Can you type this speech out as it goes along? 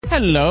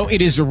Hello,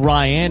 it is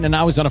Ryan, and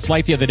I was on a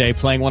flight the other day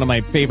playing one of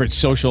my favorite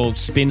social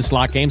spin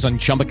slot games on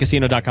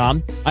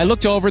ChumbaCasino.com. I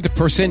looked over at the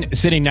person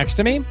sitting next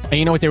to me, and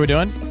you know what they were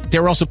doing? They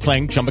were also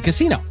playing Chumba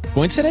Casino.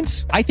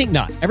 Coincidence? I think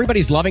not.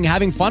 Everybody's loving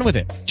having fun with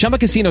it. Chumba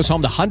Casino is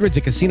home to hundreds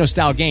of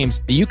casino-style games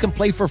that you can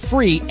play for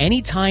free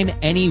anytime,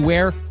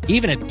 anywhere,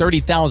 even at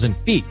 30,000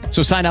 feet.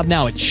 So sign up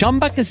now at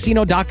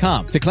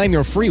ChumbaCasino.com to claim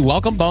your free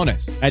welcome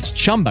bonus. That's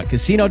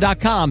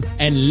ChumbaCasino.com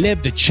and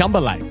live the Chumba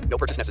life. No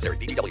purchase necessary.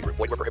 VGW. Void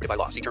where prohibited by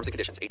law. See terms and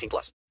conditions.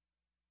 18+.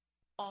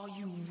 Are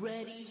you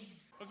ready?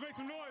 Let's make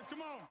some noise.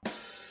 Come on.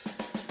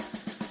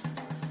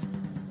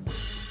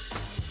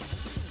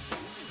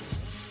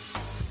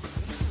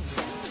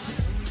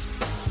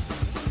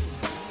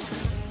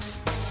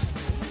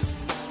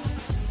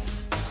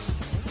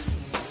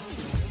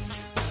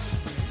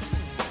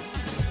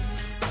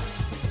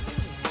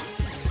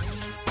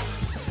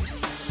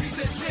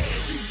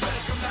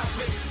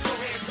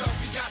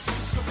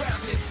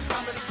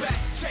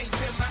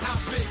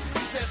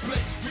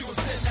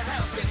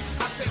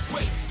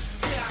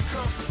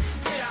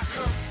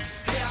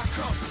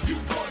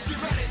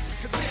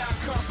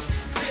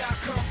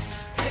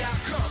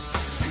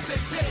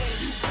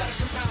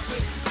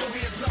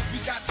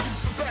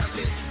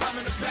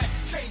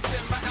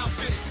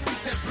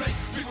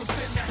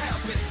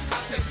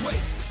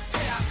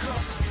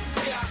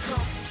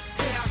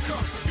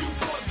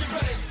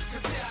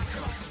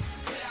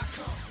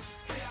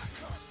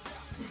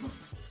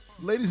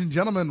 Ladies and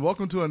gentlemen,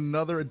 welcome to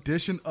another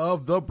edition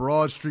of the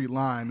Broad Street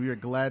Line. We are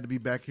glad to be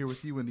back here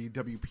with you in the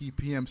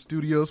WPPM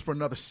studios for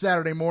another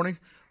Saturday morning.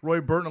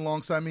 Roy Burton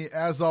alongside me,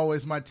 as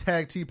always, my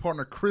tag team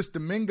partner, Chris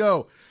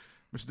Domingo.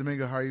 Mr.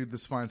 Domingo, how are you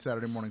this fine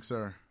Saturday morning,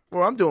 sir?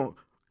 Well, I'm doing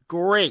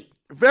great.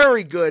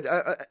 Very good,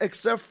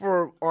 except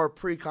for our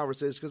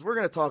pre-conversation, because we're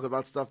going to talk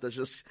about stuff that's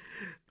just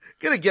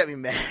going to get me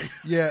mad.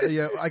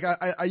 Yeah. Like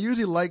I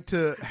usually like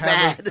to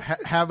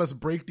have us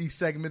break these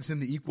segments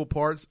into equal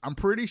parts. I'm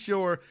pretty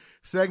sure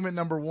segment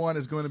number 1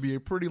 is going to be a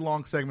pretty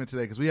long segment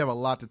today because we have a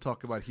lot to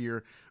talk about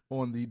here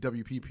on the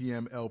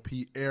WPPM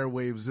LP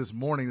airwaves this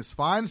morning, this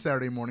fine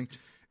Saturday morning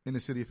in the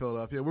city of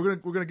Philadelphia. We're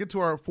gonna get to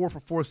our 4 for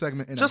 4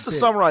 segment in just a to bit.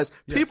 Summarize,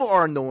 Yes. People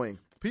are annoying.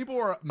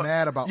 People are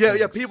mad about Yeah,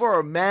 things. people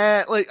are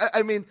mad. Like,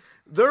 I mean,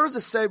 there's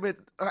a segment.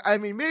 I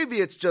mean, maybe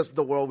it's just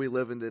the world we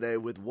live in today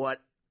with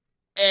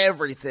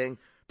everything.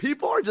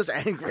 People are just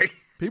angry.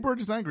 People are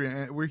just angry,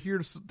 and we're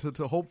here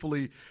to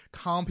hopefully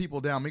calm people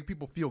down, make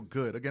people feel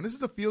good. Again, this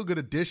is a feel-good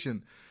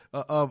edition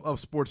of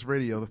sports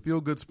radio, the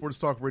feel-good sports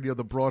talk radio,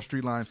 the Broad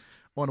Street Line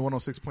on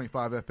 106.5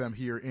 FM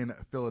here in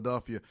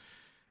Philadelphia.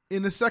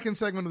 In the second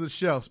segment of the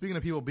show, speaking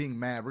of people being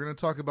mad, we're going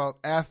to talk about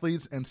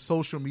athletes and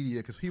social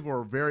media because people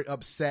are very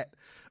upset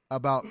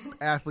about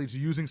athletes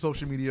using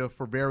social media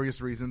for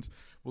various reasons.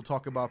 We'll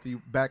talk about the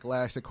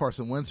backlash that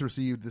Carson Wentz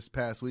received this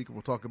past week.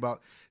 We'll talk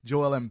about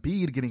Joel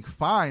Embiid getting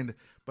fined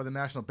by the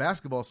National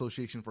Basketball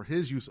Association for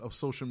his use of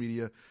social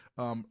media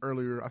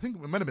earlier. I think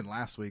it might have been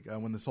last week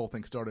when this whole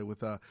thing started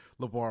with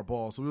LeVar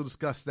Ball. So we'll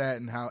discuss that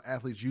and how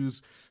athletes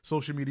use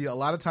social media a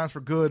lot of times for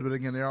good, but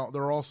again, there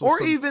are also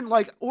even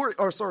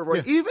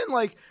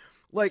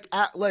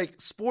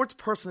sports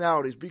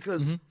personalities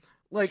because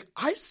like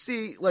I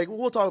see like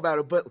we'll talk about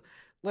it, but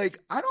like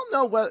I don't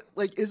know what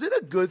like is it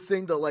a good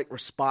thing to like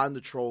respond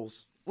to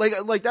trolls?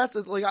 Like that's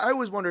like I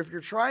always wonder if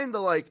you're trying to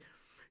like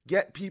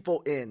get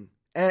people in.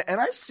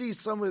 And I see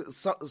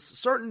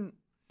certain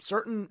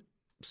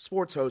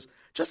sports hosts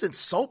just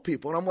insult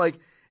people, and I'm like,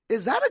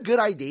 is that a good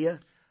idea?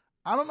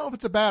 I don't know if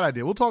it's a bad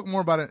idea. We'll talk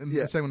more about it in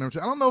segment number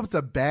 2. I don't know if it's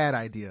a bad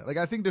idea. Like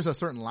I think there's a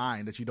certain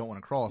line that you don't want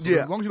to cross.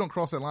 As long as you don't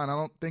cross that line, I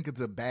don't think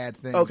it's a bad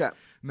thing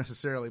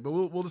necessarily. But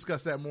we'll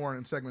discuss that more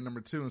in segment number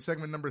 2. In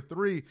segment number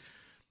 3,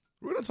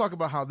 we're going to talk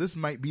about how this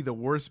might be the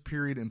worst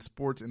period in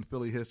sports in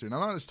Philly history. And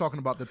I'm not just talking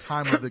about the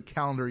time of the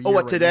calendar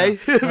year. Today?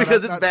 No,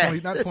 because it's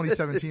bad. Not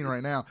 2017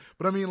 right now.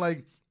 But I mean,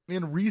 like,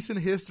 in recent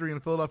history in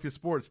Philadelphia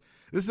sports,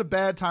 this is a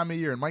bad time of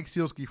year. And Mike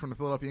Sealski from the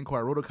Philadelphia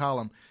Inquirer wrote a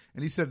column,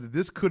 and he said that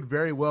this could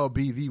very well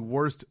be the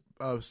worst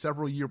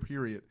several-year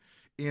period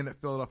in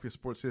Philadelphia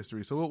sports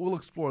history. So we'll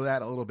explore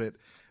that a little bit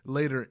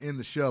later in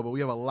the show. But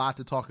we have a lot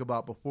to talk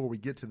about before we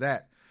get to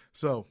that.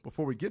 So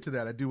before we get to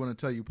that, I do want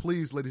to tell you,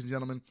 please, ladies and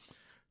gentlemen,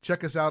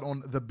 check us out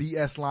on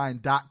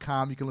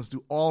thebsline.com. You can listen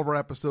to all of our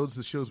episodes,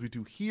 the shows we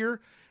do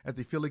here at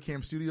the Philly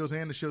Cam Studios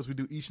and the shows we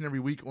do each and every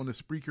week on the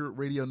Spreaker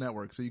Radio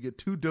Network. So you get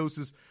 2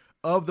 doses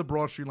of the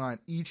Broad Street Line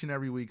each and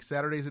every week,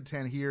 Saturdays at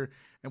 10 here,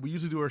 and we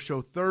usually do our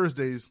show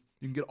Thursdays.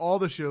 You can get all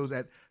the shows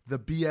at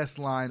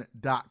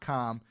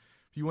thebsline.com.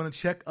 If you want to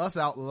check us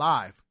out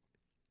live,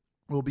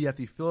 we'll be at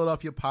the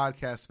Philadelphia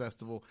Podcast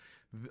Festival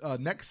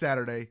next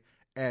Saturday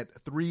at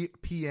 3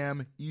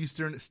 p.m.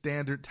 Eastern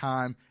Standard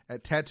Time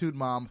at Tattooed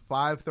Mom,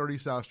 530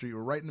 South Street.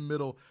 We're right in the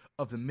middle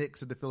of the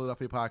mix at the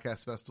Philadelphia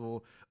Podcast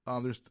Festival.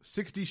 There's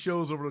 60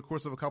 shows over the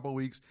course of a couple of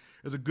weeks.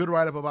 There's a good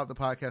write-up about the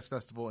Podcast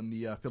Festival in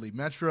the Philly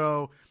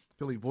Metro.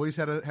 Philly Voice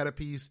had a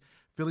piece.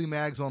 Philly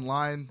Mags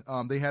Online,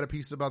 they had a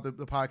piece about the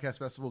podcast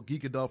festival,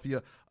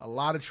 Geekadelphia. A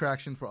lot of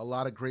traction for a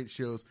lot of great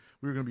shows.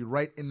 We're going to be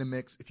right in the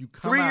mix. If you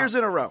come 3 years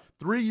in a row.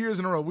 3 years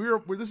in a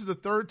row. This is the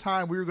third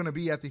time we were going to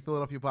be at the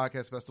Philadelphia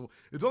Podcast Festival.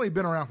 It's only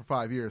been around for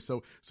 5 years.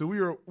 So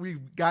we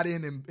got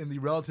in the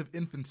relative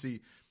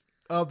infancy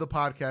of the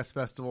podcast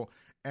festival.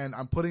 And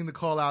I'm putting the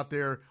call out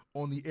there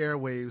on the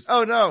airwaves.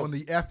 Oh, no. On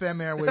the FM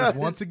airwaves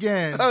once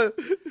again.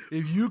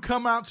 If you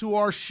come out to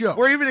our show.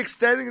 We're even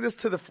extending this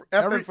to the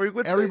FM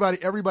frequency.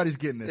 Everybody's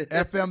getting this.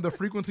 FM, the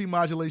frequency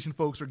modulation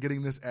folks are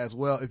getting this as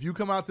well. If you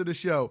come out to the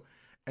show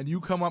and you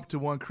come up to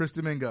one Chris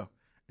Domingo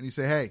and you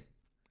say, hey,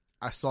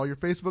 I saw your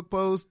Facebook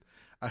post.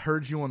 I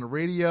heard you on the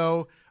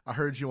radio. I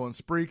heard you on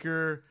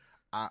Spreaker.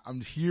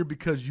 I'm here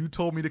because you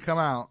told me to come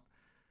out.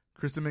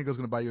 Chris Domingo's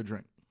going to buy you a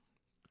drink.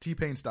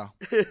 T-Pain style.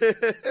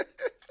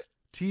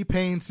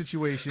 T-Pain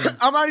situation.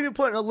 I'm not even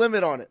putting a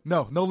limit on it.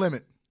 No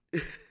limit.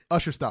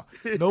 Usher style.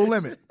 No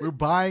limit. We're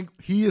buying.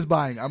 He is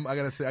buying. I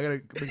gotta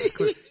make this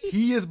clear.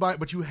 He is buying,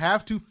 but you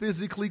have to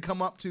physically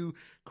come up to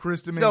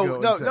Chris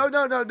Domingo.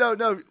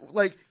 No.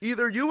 Like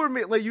either you or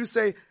me. Like you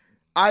say,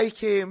 I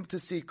came to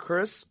see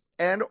Chris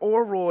and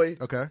or Roy.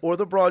 Okay. Or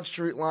the Broad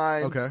Street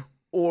Line. Okay.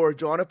 Or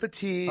John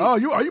Petit. Oh,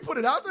 you put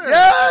it out there?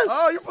 Yes.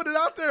 Oh, you put it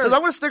out there. Because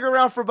I'm going to stick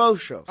around for both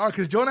shows. All right,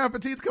 because John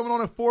Petit's coming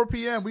on at 4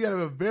 p.m. We have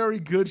a very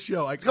good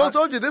show. I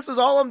told you, this is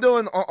all I'm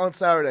doing on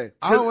Saturday.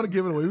 I don't want to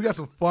give it away. We got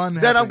some fun.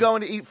 Then I'm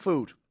going to eat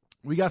food.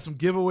 We got some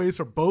giveaways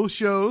for both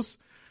shows.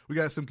 We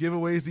got some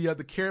giveaways.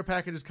 The care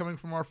package is coming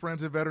from our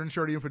friends at Veteran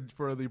Shirty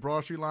for the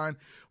Broad Street Line.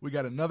 We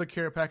got another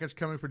care package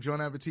coming for John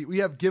Petit. We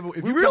have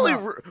giveaways. We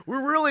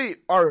really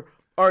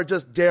are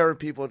just daring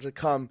people to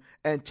come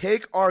and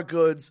take our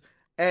goods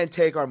and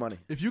take our money.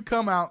 If you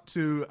come out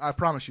to, I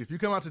promise you, if you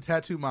come out to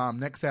Tattoo Mom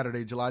next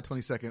Saturday, July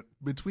 22nd,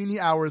 between the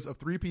hours of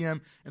 3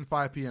 p.m. and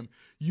 5 p.m.,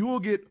 you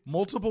will get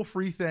multiple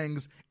free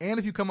things, and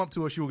if you come up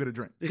to us, you will get a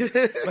drink.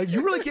 Like,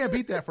 you really can't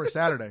beat that for a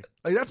Saturday.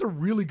 Like, that's a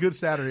really good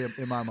Saturday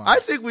in my mind. I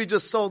think we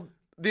just sold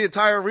the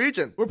entire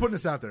region. We're putting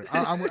this out there.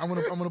 I'm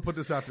gonna put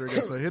this out there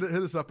again. So hit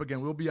us up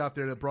again. We'll be out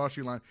there at Broad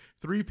Street Line,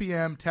 3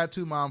 p.m.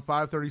 Tattoo Mom,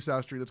 530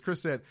 South Street. As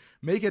Chris said,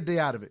 make a day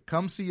out of it.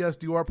 Come see us,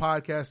 do our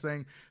podcast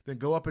thing, then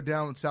go up and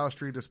down South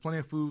Street. There's plenty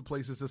of food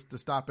places to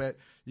stop at.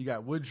 You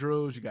got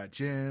Woodrow's, you got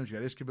Jim's, you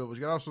got Ishkabil's,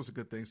 you got all sorts of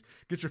good things.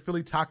 Get your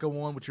Philly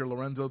taco on with your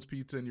Lorenzo's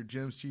pizza and your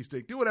Jim's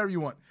cheesesteak. Do whatever you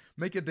want.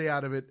 Make a day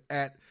out of it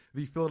at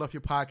the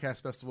Philadelphia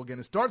Podcast Festival. Again,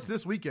 it starts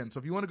this weekend. So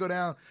if you want to go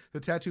down to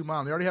Tattoo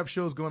Mom, they already have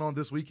shows going on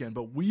this weekend,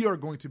 but we are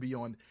going to be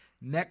on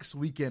next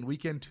weekend,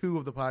 weekend 2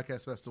 of the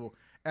Podcast Festival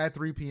at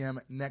 3 p.m.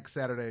 next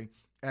Saturday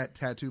at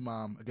Tattoo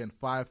Mom. Again,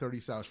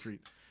 530 South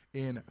Street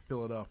in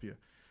Philadelphia.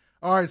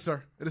 All right,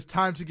 sir. It is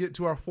time to get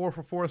to our 4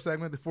 for 4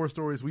 segment, the 4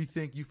 stories we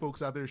think you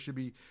folks out there should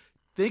be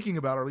thinking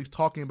about, or at least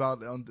talking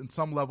about on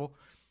some level.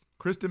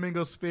 Chris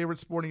Domingo's favorite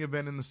sporting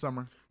event in the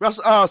summer.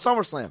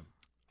 SummerSlam.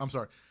 I'm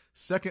sorry.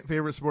 Second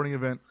favorite sporting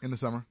event in the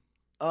summer.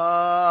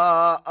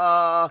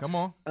 Come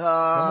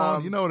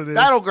on. You know what it is.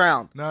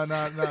 Battleground. No.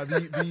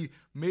 The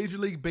Major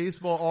League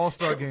Baseball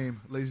All-Star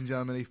Game, ladies and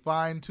gentlemen. A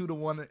fine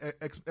 2-1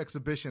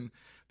 exhibition.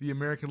 The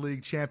American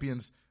League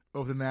champions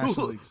over the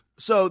National Leagues.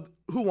 So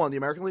who won? The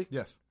American League?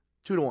 Yes.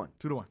 2-1.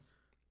 2-1.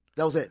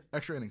 That was it.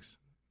 Extra innings.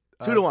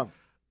 2-1.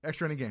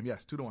 Extra inning game.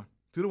 Yes. 2-1.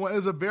 2-1.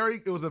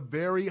 It was a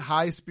very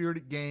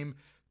high-spirited game.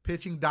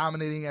 Pitching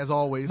dominating as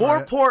always. More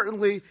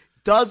importantly,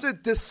 does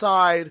it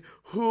decide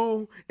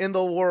who in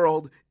the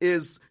world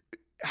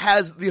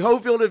has the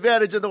home field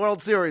advantage in the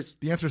World Series?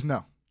 The answer is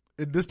no.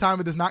 This time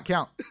it does not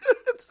count.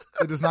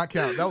 It does not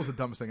count. That was the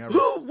dumbest thing ever.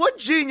 What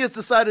genius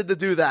decided to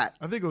do that?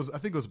 I think it was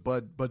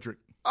Budrick.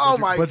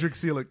 Budrick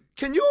Seelig.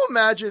 Can you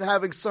imagine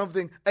having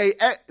something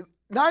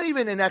not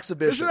even an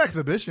exhibition? It's an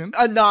exhibition.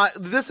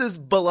 This is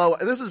below.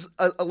 This is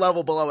a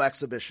level below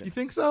exhibition. You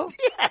think so?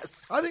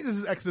 Yes. I think this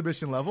is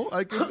exhibition level.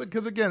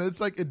 Because again,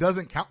 it's like it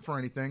doesn't count for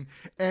anything,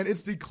 and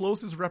it's the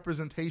closest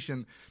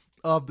representation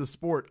of the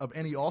sport of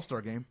any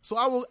All-Star game.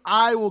 So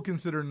I will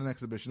consider it an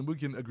exhibition. We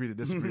can agree to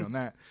disagree on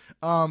that.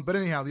 But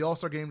anyhow, the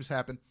All-Star game just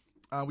happened.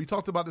 We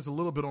talked about this a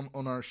little bit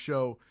on our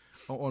show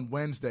on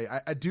Wednesday.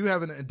 I do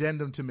have an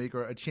addendum to make,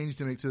 or a change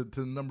to make to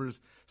the numbers.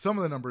 Some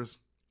of the numbers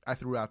I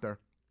threw out there.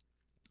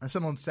 I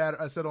said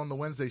on the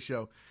Wednesday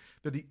show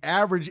that the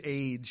average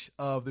age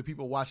of the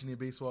people watching the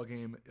baseball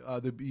game,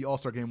 the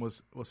All-Star game,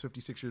 was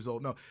 56 years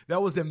old. No,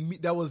 this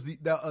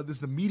is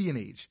the median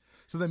age.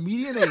 So the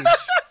median age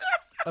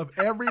of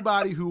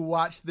everybody who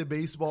watched the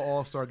baseball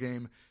All-Star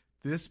game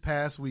this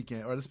past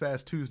weekend, or this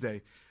past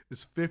Tuesday,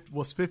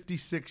 was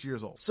 56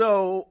 years old.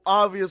 So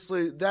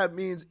obviously that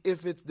means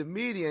if it's the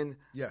median,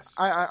 yes.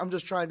 I'm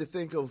just trying to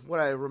think of what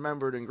I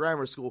remembered in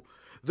grammar school.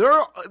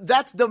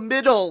 That's the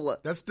middle.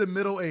 That's the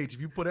middle age.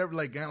 If you put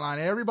line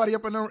everybody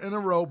up in a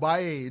row by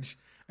age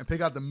and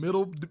pick out the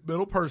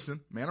middle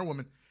person, man or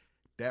woman,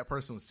 that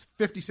person was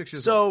 56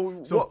 years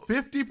old. So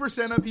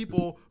 50% of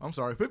people,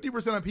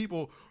 50% of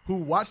people who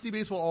watched the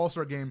baseball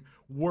All-Star game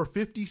were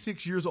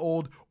 56 years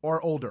old or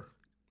older.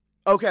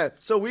 Okay,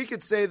 so we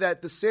could say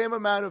that the same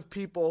amount of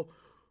people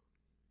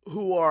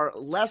who are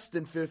less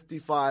than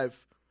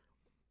 55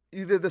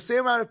 either the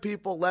same amount of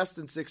people less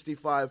than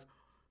 65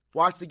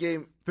 watched the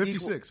game.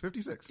 56.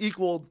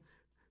 Equaled.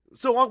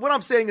 So what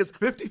I'm saying is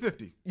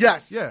 50-50.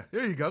 Yes. Yeah,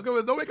 there you go.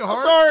 Don't make it hard.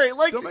 I'm sorry.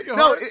 Like, don't make it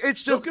no, hard.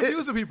 it's just don't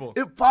confuse the people.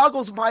 It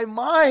boggles my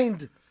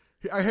mind.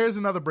 Here's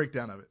another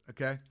breakdown of it.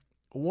 Okay,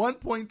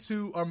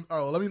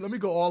 1.2. Let me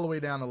go all the way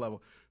down the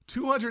level.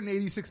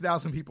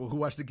 286,000 people who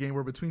watched the game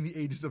were between the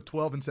ages of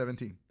 12 and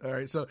 17. All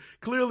right, so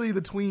clearly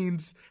the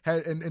tweens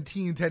and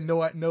teens had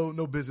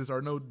no business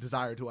or no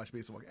desire to watch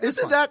baseball.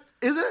 Isn't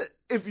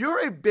if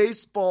you're a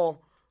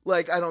baseball,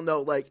 like, I don't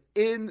know, like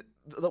in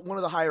one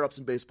of the higher ups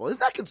in baseball, isn't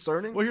that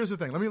concerning? Well, here's the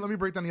thing. Let me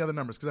break down the other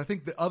numbers because I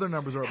think the other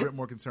numbers are a bit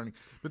more concerning.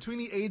 Between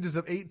the ages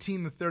of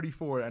 18 and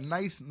 34, a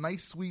nice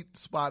sweet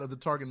spot of the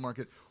target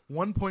market,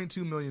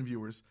 1.2 million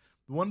viewers.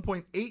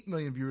 1.8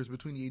 million viewers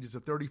between the ages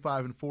of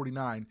 35 and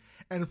 49,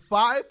 and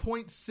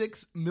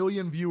 5.6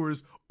 million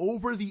viewers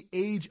over the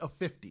age of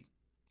 50.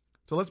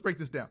 So let's break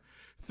this down.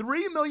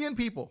 3 million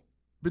people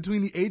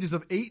between the ages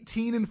of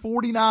 18 and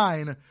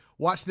 49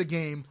 watched the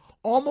game.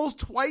 Almost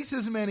twice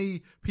as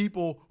many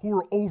people who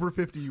are over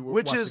 50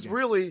 which is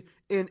really,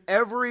 in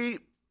every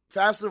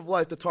facet of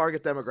life, the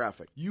target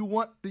demographic. You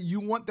want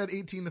that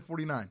 18 to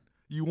 49.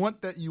 You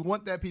want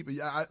that people.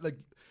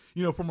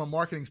 From a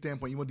marketing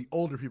standpoint, you want the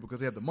older people because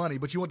they have the money,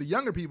 but you want the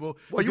younger people.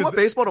 Well, you want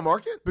baseball to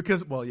market?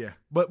 Because, well, yeah.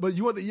 But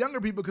you want the younger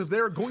people because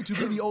they're going to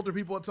be the older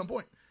people at some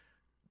point.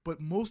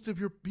 But most of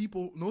the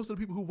people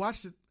who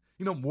watched it,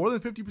 more than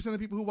 50% of the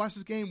people who watched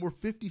this game were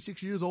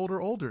 56 years old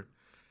or older.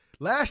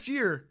 Last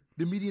year,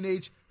 the median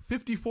age,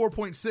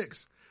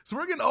 54.6. So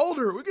we're getting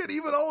older. We're getting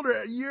even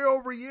older year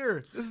over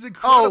year. This is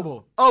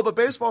incredible. Oh, but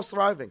baseball's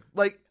thriving.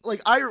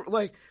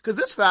 Because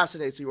this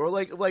fascinates me. Or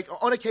like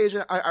on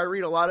occasion, I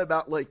read a lot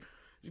about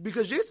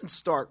because Jason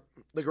Stark,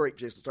 the great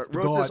Jason Stark,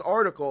 wrote this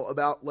article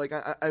about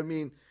I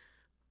mean,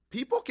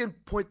 people can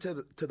point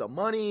to the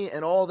money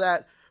and all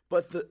that,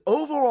 but the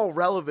overall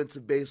relevance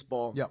of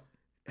baseball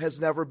has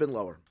never been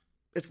lower.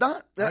 It's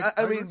not.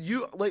 I mean,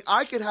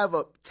 I could have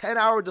a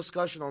 10-hour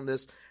discussion on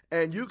this,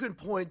 and you can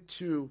point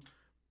to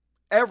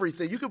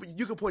everything. You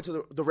could point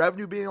to the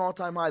revenue being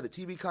all-time high, the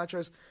TV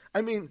contracts.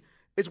 I mean,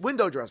 it's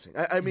window dressing.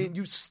 I mean,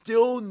 you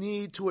still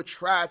need to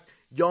attract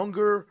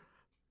younger.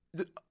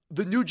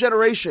 The new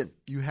generation.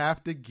 You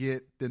have to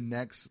get the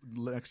next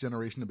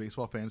generation of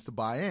baseball fans to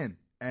buy in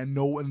and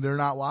know when they're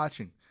not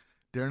watching.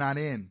 They're not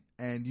in.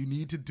 And you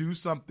need to do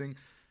something.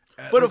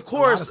 But of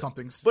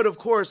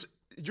course,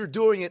 you're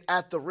doing it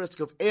at the risk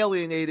of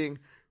alienating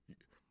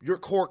your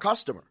core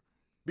customer.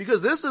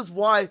 Because this is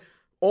why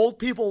older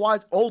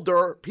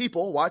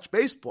people watch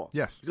baseball.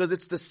 Yes. Because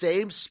it's the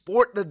same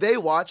sport that they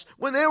watched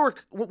when they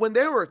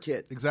were a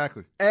kid.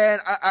 Exactly.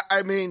 And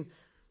I mean,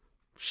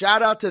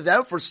 shout out to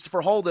them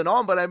for holding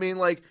on, but I mean,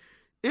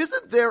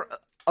 isn't there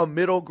a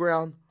middle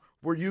ground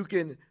where you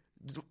can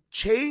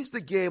change the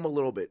game a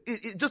little bit?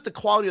 Just the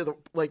quality of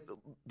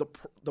the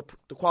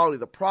quality of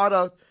the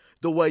product,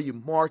 the way you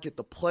market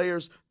the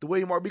players, the way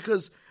you market,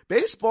 because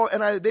baseball,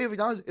 and they've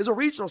acknowledged, is a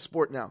regional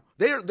sport now.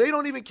 They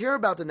don't even care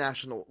about the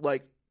national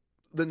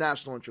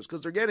interest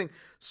because they're getting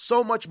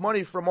so much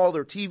money from all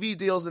their TV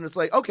deals, and it's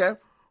like, okay,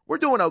 we're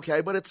doing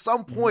okay, but at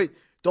some point,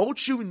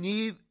 don't you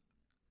need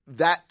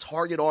that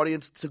target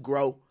audience to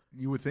grow?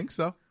 You would think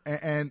so,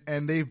 and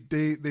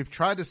they've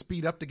tried to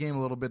speed up the game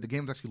a little bit. The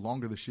game's actually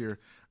longer this year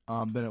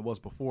than it was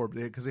before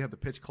because they have the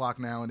pitch clock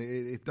now, and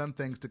they've done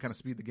things to kind of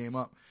speed the game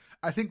up.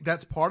 I think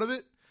that's part of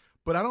it,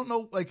 but I don't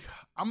know.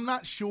 I'm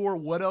not sure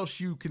what else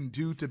you can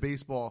do to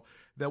baseball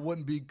that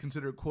wouldn't be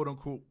considered quote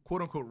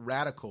unquote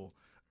radical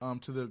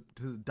to the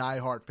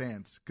diehard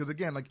fans. Because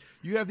again,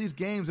 you have these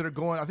games that are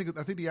going. I think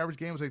the average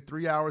game is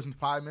 3 hours and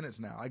 5 minutes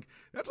now.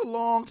 That's a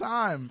long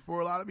time for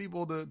a lot of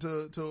people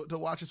to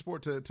watch a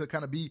sport, to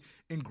kind of be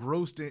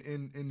engrossed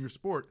in your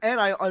sport.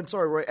 And I'm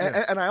sorry, Roy.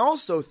 Yeah. And I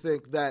also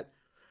think that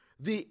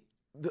the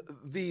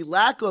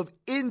lack of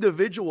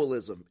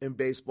individualism in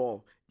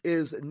baseball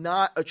is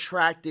not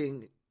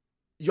attracting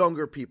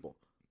younger people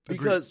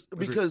because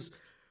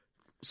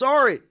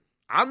sorry.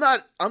 I'm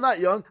not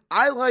young.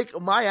 I like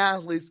my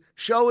athletes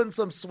showing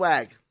some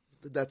swag.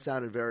 That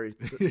sounded very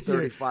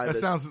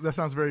 35. That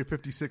sounds very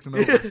 56 and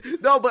over.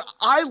 No, but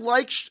I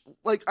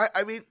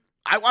I mean,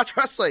 I watch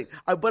wrestling,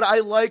 but I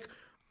like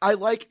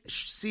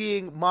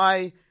seeing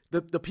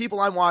the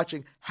people I'm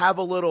watching have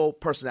a little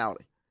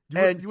personality.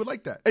 You would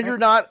like that. And you're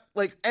not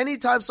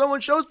anytime someone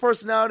shows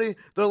personality,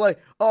 they're like,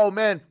 "Oh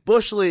man,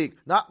 Bush League,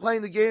 not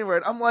playing the game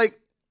right." I'm like,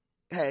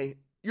 "Hey,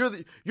 You're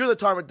the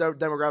target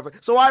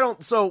demographic, so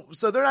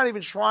they're not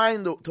even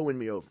trying to win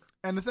me over."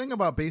 And the thing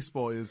about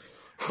baseball is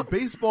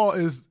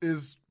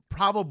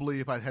probably,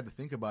 if I had to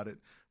think about it,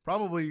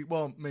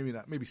 maybe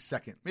not, maybe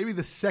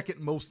the second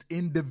most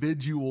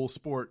individual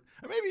sport,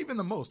 and maybe even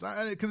the most,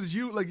 because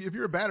if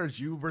you're a batter, it's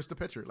you versus the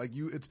pitcher.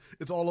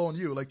 It's all on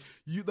you.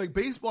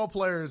 Baseball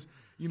players,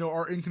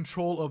 are in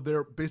control of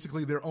their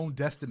own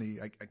destiny,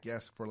 I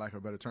guess, for lack of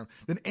a better term,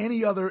 than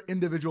any other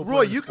individual player.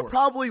 Roy, you could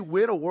probably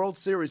win a World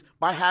Series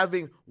by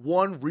having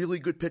one really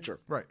good pitcher.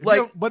 Right.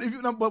 But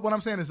what I'm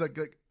saying is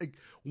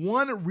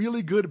one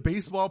really good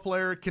baseball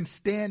player can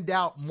stand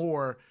out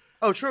more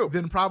Oh, true.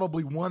 than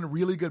probably one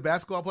really good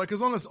basketball player.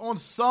 Because on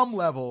some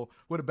level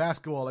with a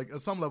basketball, like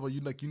at some level,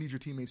 you need your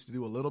teammates to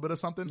do a little bit of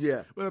something.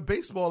 Yeah. But a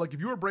baseball, like if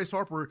you're Bryce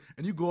Harper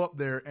and you go up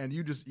there and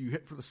you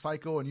hit for the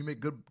cycle and you make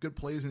good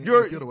plays in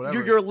the field or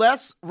whatever, you're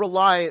less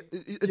reliant.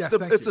 It's a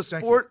Thank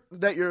sport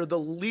that you're the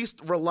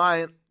least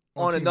reliant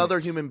on another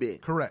human being.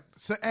 Correct.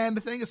 So, and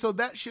the thing is, so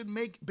that should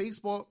make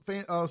baseball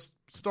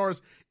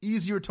stars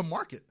easier to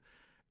market.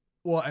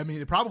 Well, I mean,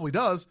 it probably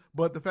does,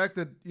 but the fact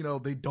that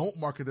they don't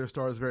market their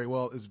stars very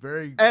well is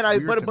very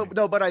weird to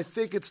me. But I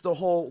think it's the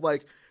whole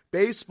like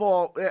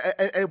baseball,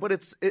 but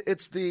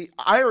it's the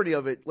irony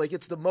of it. Like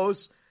it's the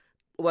most.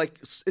 Like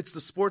it's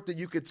the sport that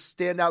you could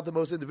stand out the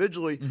most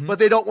individually, but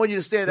they don't want you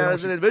to stand out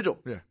as an individual.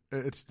 Yeah,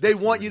 they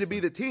want you to be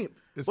the team,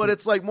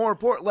 it's like more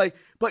important. Like,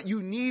 but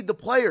you need the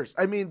players.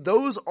 I mean,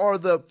 those are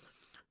the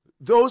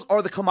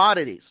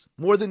commodities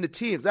more than the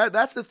teams.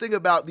 That's the thing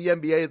about the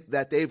NBA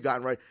that they've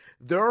gotten right.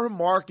 They're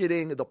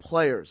marketing the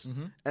players,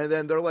 and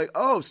then they're like,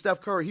 "Oh,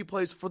 Steph Curry, he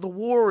plays for the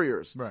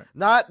Warriors." Right.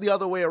 Not the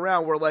other way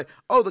around. Where like,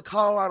 "Oh, the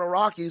Colorado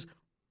Rockies."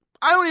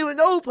 I don't even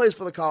know who plays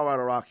for the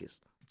Colorado Rockies.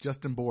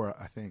 Justin Bora,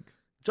 I think.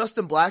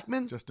 Justin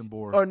Blackman? Justin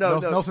Bora. Or no.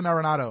 Nelson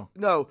Arenado.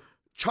 No.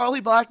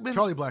 Charlie Blackman?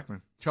 Charlie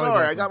Blackman.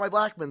 I got my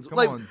Blackmans. Come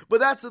on. But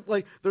that's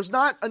like, there's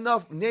not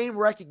enough name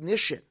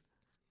recognition,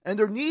 and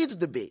there needs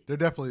to be. There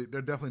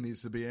definitely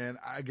needs to be, and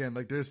again,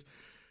 like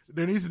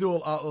there needs to do a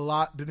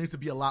lot. There needs to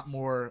be a lot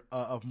more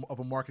of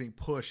a marketing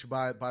push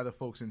by the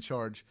folks in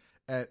charge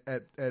at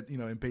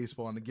in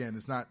baseball. And again,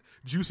 it's not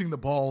juicing the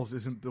balls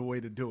isn't the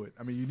way to do it.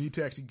 I mean, you need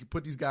to actually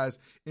put these guys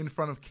in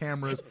front of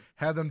cameras,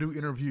 have them do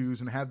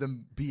interviews, and have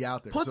them be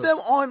out there. Put them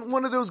on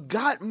one of those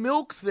got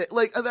milk things.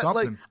 Like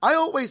I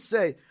always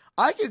say,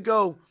 I could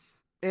go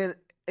in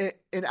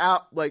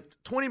out like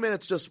 20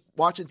 minutes just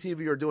watching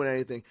TV or doing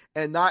anything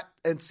and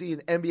see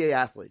an NBA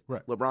athlete,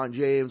 right? LeBron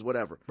James,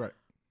 whatever. Right.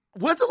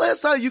 When's the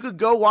last time you could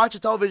go watch a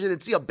television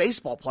and see a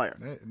baseball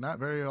player? Not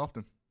very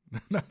often.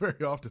 Not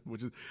very often,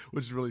 which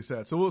is really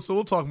sad. So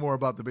we'll talk more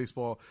about the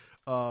baseball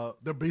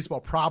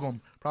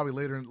problem probably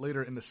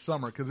later in the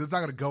summer because it's not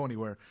going to go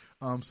anywhere.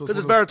 Because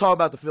it's better to talk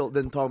about the Phillies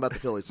than talk about the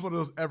Phillies. It's one of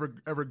those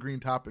evergreen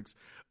topics.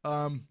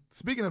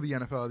 Speaking of the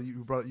NFL,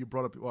 you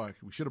brought up. Well,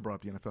 we should have brought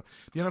up the NFL.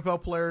 The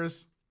NFL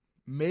players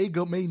may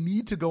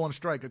need to go on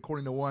strike,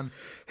 according to one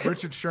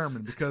Richard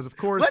Sherman, because of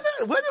course.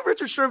 When did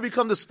Richard Sherman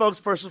become the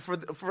spokesperson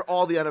for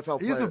all the NFL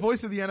players? He's the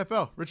voice of the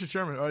NFL, Richard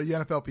Sherman, or the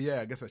NFLPA,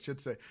 I guess I should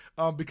say,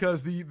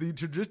 because the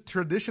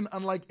tradition,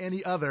 unlike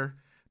any other,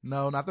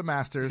 no, not the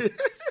Masters.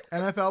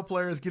 NFL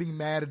players getting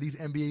mad at these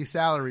NBA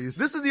salaries.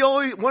 This is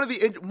one of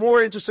the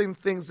more interesting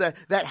things that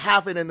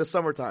happen in the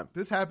summertime.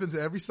 This happens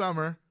every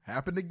summer.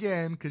 Happened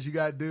again because you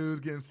got dudes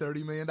getting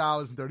 $30 million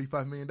and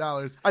 $35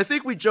 million. I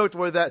think we joked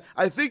with that.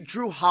 I think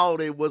Drew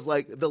Holiday was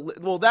like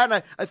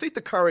I think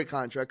the Curry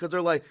contract because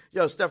they're like,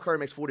 yo, Steph Curry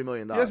makes $40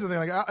 million. That's the thing.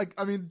 Like,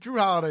 I mean, Drew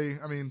Holiday.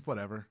 I mean,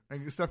 whatever.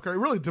 And Steph Curry.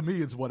 Really, to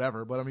me, it's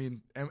whatever. But I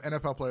mean,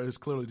 NFL players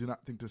clearly do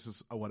not think this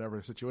is a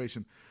whatever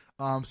situation.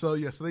 So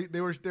they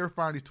were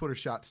firing these Twitter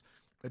shots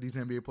at these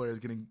NBA players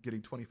getting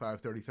 $25,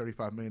 $30,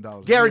 $35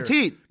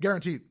 million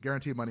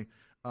guaranteed money.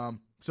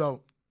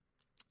 So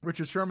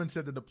Richard Sherman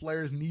said that the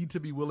players need to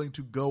be willing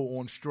to go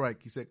on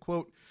strike. He said,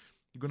 quote,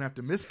 "You're going to have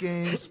to miss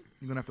games.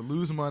 You're going to have to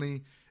lose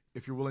money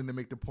if you're willing to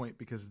make the point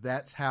because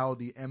that's how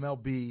the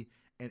MLB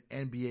and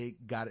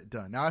NBA got it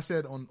done." Now, I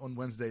said on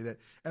Wednesday that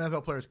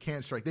NFL players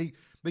can strike. They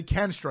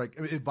can strike.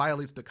 I mean, it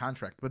violates the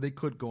contract, but they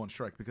could go on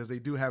strike because they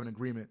do have an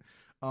agreement.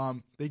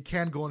 They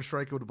can go on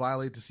strike. It would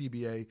violate the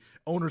CBA.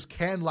 Owners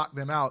can lock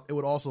them out. It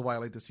would also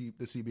violate the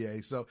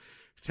CBA. So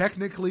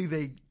technically,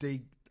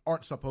 they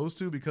aren't supposed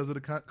to because of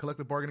the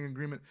collective bargaining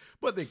agreement,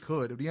 but they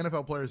could. If the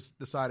NFL players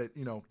decided,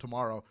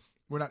 tomorrow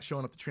we're not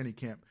showing up to training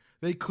camp,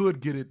 they could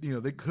get it.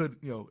 They could,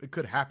 it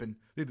could happen.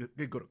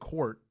 They'd go to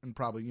court and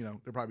probably,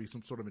 there'd probably be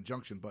some sort of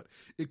injunction, but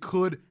it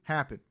could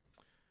happen.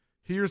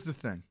 Here's the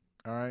thing.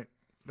 All right.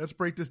 Let's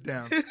break this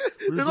down.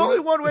 There's only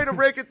one way to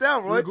break it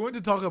down, right? We're going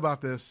to talk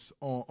about this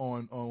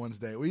on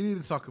Wednesday. We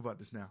need to talk about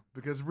this now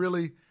because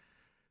really,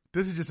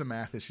 this is just a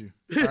math issue.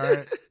 All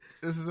right?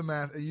 This is a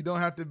math. You don't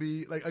have to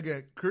be, like,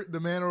 again, the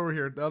man over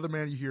here, the other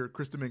man you hear,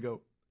 Chris Domingo,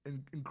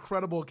 an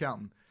incredible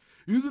accountant.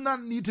 You do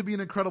not need to be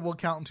an incredible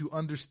accountant to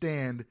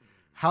understand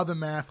how the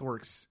math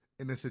works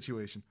in this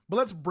situation. But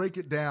let's break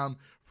it down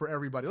for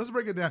everybody. Let's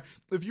break it down.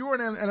 If you're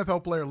an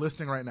NFL player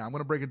listening right now, I'm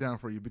going to break it down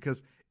for you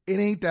because it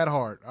ain't that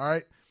hard, all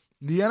right?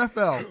 The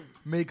NFL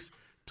makes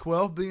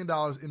 $12 billion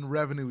in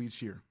revenue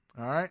each year,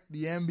 all right?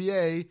 The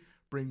NBA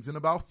brings in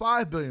about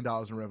 $5 billion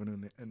in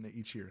revenue in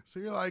each year. So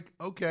you're like,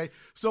 okay.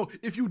 So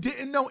if you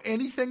didn't know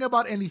anything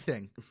about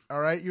anything, all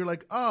right, you're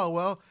like, oh,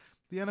 well,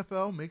 the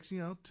NFL makes,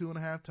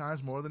 2.5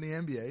 times more than the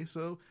NBA.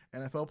 So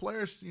NFL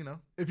players,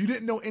 if you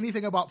didn't know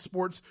anything about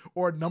sports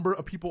or a number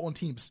of people on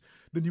teams,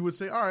 then you would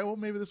say, all right, well,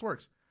 maybe this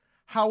works.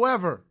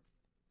 However,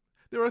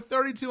 there are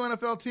 32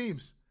 NFL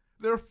teams.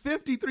 There are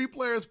 53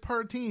 players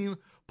per team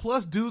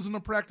plus dudes in the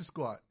practice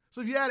squad.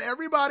 So if you add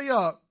everybody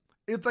up,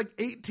 it's like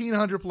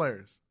 1,800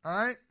 players, all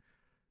right?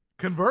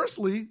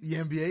 Conversely, the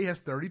NBA has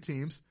 30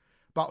 teams,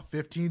 about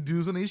 15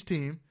 dudes on each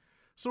team.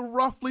 So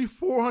roughly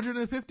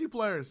 450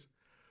 players.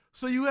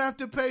 So you have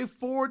to pay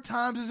 4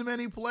 times as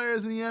many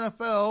players in the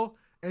NFL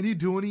and you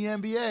do in the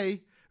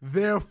NBA.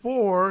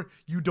 Therefore,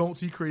 you don't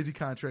see crazy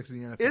contracts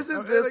in the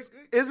NFL.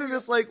 Isn't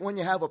this like when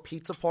you have a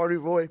pizza party,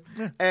 Roy?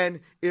 Yeah.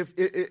 And if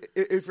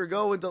you're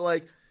going to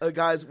like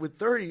guys with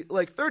 30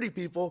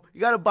 people,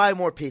 you got to buy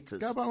more pizzas.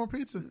 Got to buy more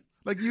pizza.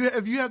 Like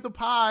if you have the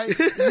pie,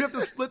 you have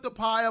to split the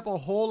pie up a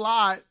whole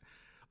lot.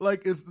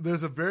 Like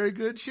there's a very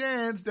good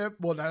chance that,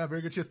 well, not a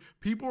very good chance,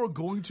 people are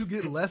going to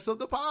get less of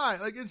the pie.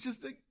 Like it's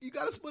just like, you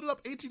got to split it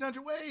up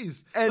 1,800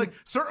 ways. And like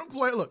certain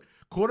players, look,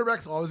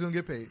 quarterback's always going to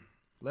get paid.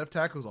 Left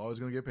tackle's always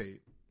going to get paid.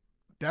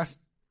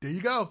 There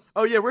you go.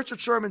 Oh yeah, Richard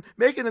Sherman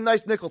making a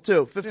nice nickel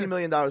too, $15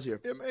 million a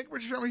year. Yeah,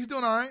 Richard Sherman, he's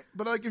doing all right.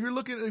 But like if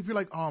you're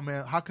like, oh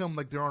man, how come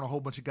like there aren't a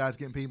whole bunch of guys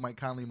getting paid Mike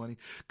Conley money?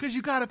 Because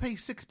you got to pay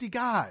 60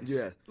 guys.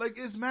 Yeah, like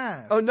it's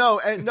math. Oh no,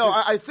 and no,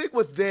 I think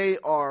what they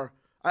are,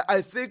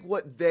 I think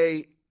what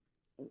they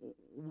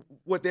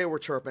were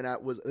chirping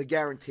at was the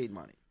guaranteed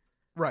money.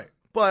 Right.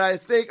 But I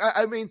think,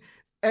 I mean,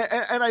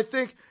 and I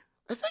think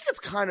it's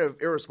kind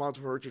of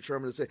irresponsible for Richard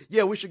Sherman to say,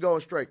 yeah, we should go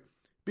on strike,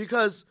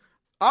 because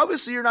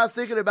obviously you're not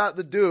thinking about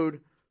the dude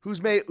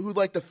who's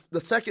like the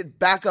second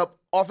backup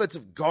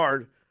offensive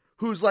guard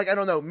who's like, I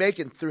don't know,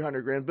 making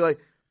 $300,000. Be like,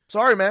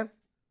 sorry, man,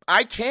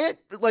 I can't.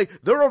 Like,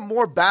 there are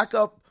more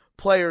backup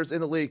players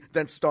in the league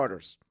than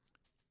starters.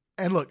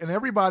 And look, and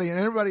everybody in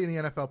the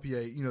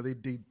NFLPA, you know,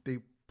 they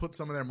put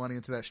some of their money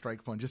into that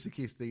strike fund just in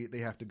case they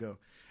have to go.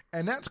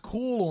 And that's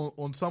cool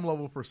on some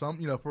level for some,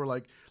 you know, for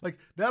like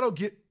that'll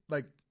get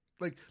like,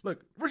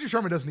 look, Richard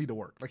Sherman doesn't need to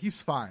work. Like, he's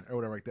fine or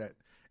whatever like that.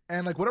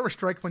 And like whatever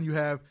strike fund you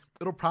have,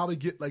 it'll probably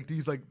get like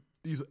these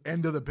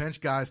end of the bench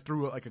guys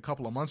through like a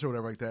couple of months or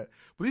whatever like that.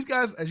 But these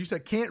guys, as you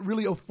said, can't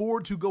really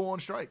afford to go on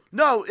strike.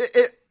 No,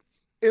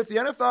 if the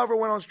NFL ever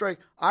went on strike,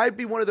 I'd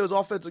be one of those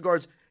offensive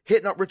guards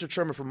hitting up Richard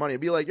Sherman for money. I'd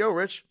be like, yo,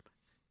 Rich,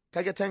 can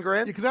I get $10,000?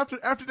 Yeah, because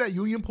after that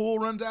union pool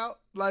runs out,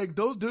 like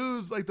those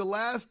dudes, like the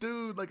last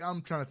dude, like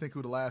I'm trying to think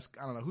who's the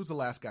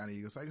last guy in the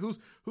Eagles? Like who's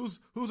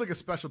like a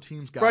special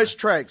teams guy? Bryce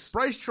Treggs.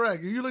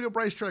 You look at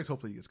Bryce Treggs,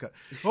 hopefully he gets cut.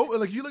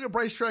 Like you look at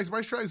Bryce Treggs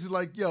is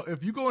like, yo,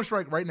 if you go on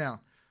strike right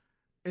now,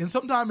 and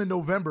sometime in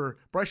November,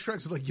 Bryce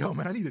Treggs is like, yo,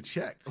 man, I need a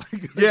check.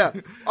 Like, yeah.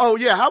 Oh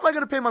yeah. How am I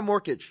going to pay my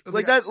mortgage?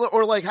 Like that,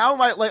 or like how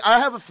am I? Like I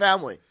have a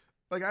family.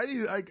 Like I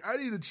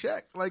need a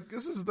check. Like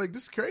this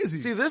is crazy.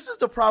 See, this is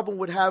the problem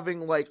with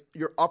having like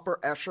your upper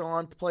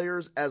echelon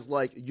players as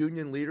like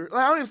union leaders.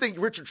 Like, I don't even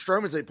think Richard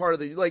Sherman's a part of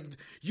the like.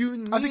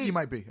 I think he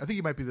might be. I think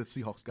he might be the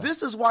Seahawks guy.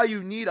 This is why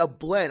you need a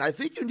blend. I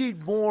think you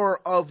need more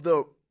of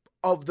the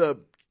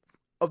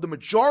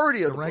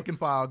majority of the rank and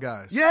file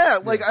guys. Yeah,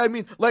 like I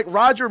mean, like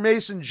Roger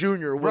Mason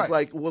Jr. was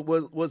like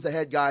was the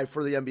head guy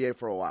for the NBA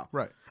for a while.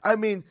 Right. I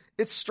mean,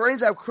 it's strange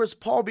to have Chris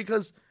Paul,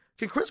 because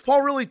can Chris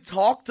Paul really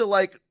talk to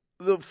like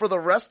for the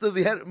rest of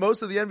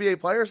most of the NBA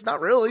players? Not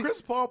really.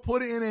 Chris Paul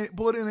put in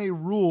a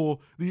rule,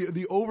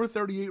 the over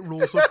 38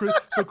 rule, so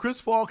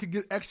Chris Paul could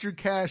get extra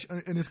cash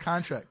in his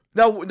contract.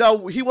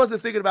 No, he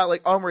wasn't thinking about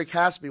like Omri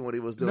Caspi when he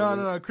was doing it.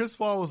 No. Chris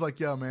Paul was like,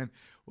 yo, man,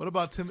 what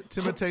about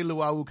Timothé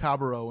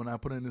Luwawu-Cabarrot when I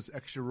put in this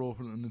extra rule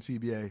in the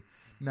CBA?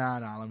 Nah,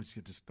 let me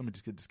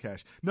just get this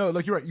cash. No,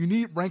 like you're right. You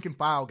need rank and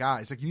file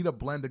guys. Like you need a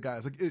blend of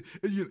guys. Like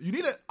you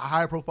need a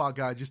high profile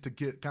guy just to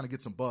get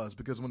some buzz,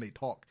 because when they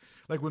talk,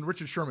 like when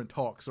Richard Sherman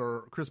talks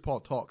or Chris Paul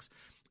talks,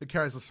 it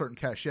carries a certain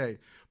cachet.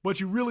 But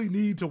you really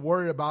need to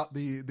worry about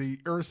the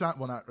Ursan,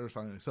 well, not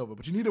Ursan Silva,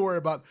 but you need to worry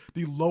about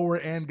the lower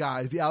end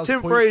guys, the Alex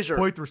Frazier,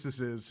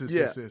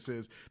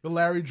 the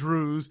Larry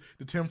Drews,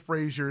 the Tim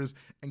Fraziers,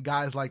 and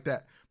guys like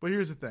that. But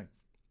here's the thing,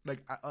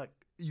 like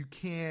you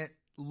can't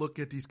look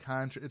at these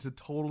contracts.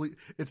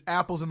 It's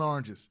apples and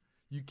oranges.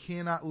 You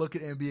cannot look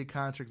at NBA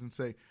contracts and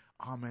say,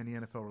 oh man, the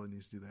NFL really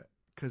needs to do that,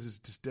 because it's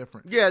just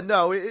different. Yeah,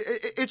 no,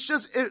 it's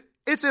just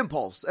it's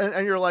impulse,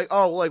 and you're like,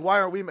 oh, like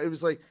why aren't we? It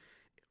was like,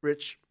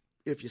 Rich,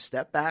 if you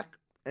step back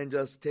and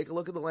just take a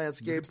look at the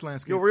landscape,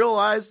 you'll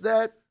realize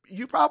that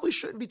you probably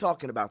shouldn't be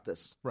talking about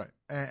this. Right.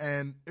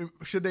 And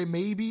should they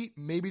maybe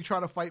try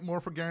to fight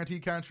more for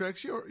guaranteed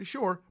contracts?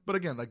 Sure. But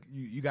again, like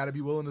you got to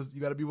be willing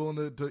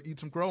to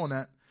eat some crow on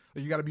that.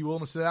 Like, you got to be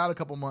willing to sit out a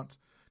couple months,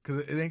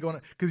 because it ain't going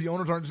to, because the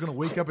owners aren't just going to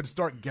wake up and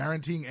start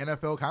guaranteeing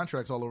NFL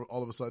contracts all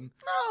of a sudden.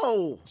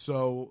 No.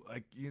 So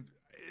like,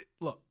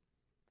 look,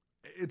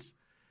 it's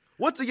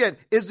once again,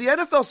 is the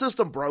NFL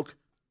system broke?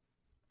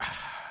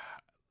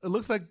 It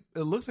looks like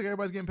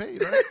everybody's getting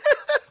paid, right?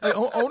 Like,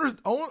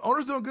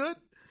 owners doing good,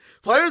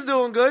 players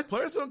doing good,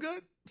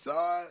 So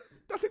I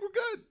think we're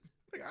good.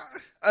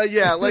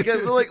 Yeah, like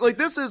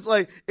this is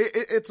like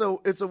it's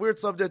a weird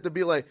subject to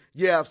be like,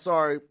 yeah,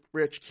 sorry,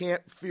 Rich,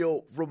 can't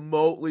feel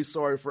remotely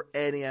sorry for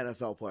any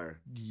NFL player.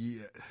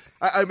 Yeah,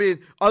 I mean,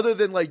 other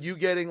than like you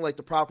getting like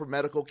the proper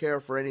medical care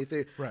for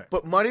anything, right?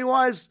 But money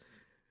wise,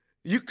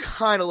 you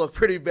kind of look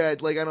pretty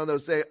bad. Like, I don't know,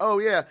 say, oh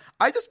yeah,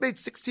 I just made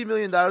 $16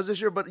 million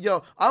this year, but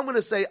yo, I'm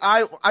gonna say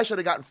I should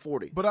have gotten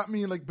 40. But I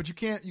mean, like, but you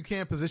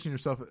can't position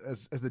yourself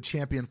as the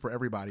champion for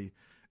everybody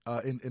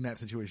in that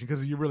situation,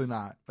 because you're really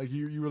not. Like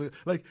you really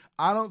like.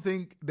 I don't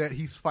think that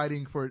he's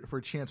fighting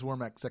for Chance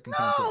Warmack's second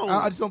contract.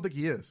 I just don't think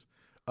he is.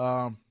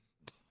 I don't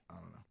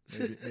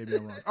know. Maybe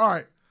I'm wrong. All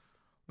right,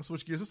 let's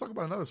switch gears. Let's talk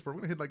about another sport.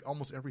 We're gonna hit like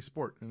almost every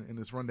sport in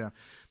this rundown.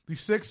 The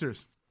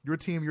Sixers, your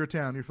team, your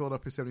town, your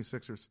Philadelphia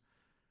 76ers,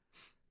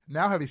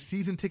 now have a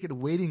season ticket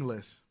waiting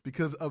list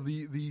because of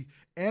the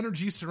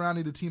energy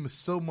surrounding the team is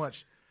so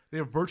much. They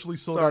have virtually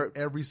sold out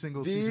every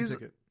single season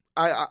ticket.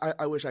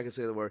 I wish I could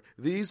say the word.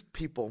 These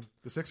people,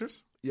 The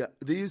Sixers? yeah,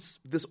 this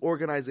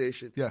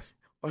organization, Yes.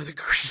 are the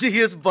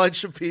craziest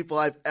bunch of people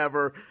I've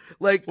ever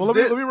like. Well, let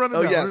me run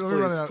it down. Yes, let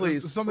me run it down.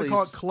 please. It's something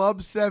called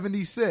Club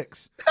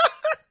 76.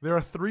 There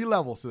are 3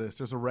 levels to this.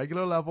 There's a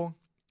regular level,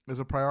 there's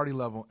a priority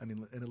level, and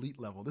an elite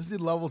level. This is the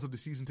levels of the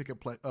season ticket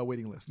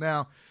waiting list.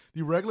 Now,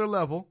 the regular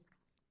level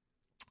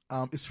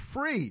is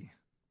free,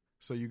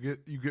 so you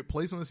get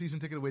placed on the season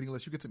ticket waiting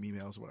list. You get some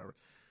emails or whatever.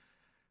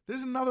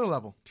 There's another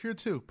level, tier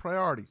 2,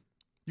 priority.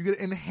 You get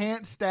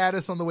enhanced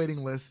status on the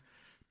waiting list,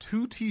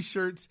 2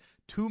 T-shirts,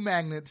 2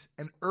 magnets,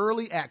 and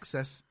early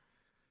access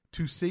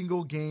to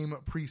single game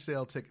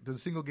presale ticket, the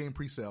single game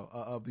presale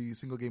of the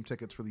single game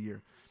tickets for the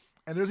year.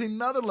 And there's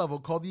another level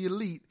called the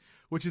Elite,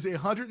 which is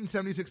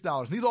 $176.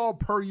 And these are all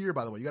per year,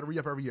 by the way. You got to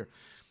re-up every year.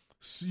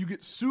 So you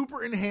get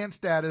super enhanced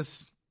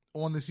status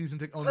on the season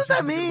ticket. What does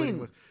that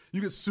mean?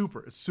 You get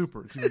super. It's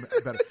super. It's even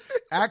better.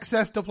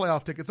 Access to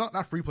playoff tickets.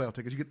 Not free playoff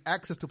tickets. You get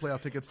access to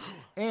playoff tickets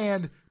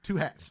and 2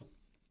 hats.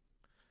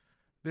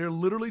 They're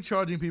literally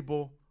charging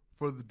people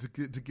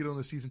to get on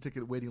the season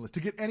ticket waiting list, to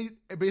get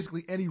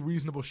basically any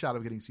reasonable shot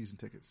of getting season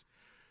tickets.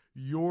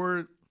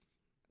 Your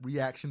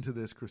reaction to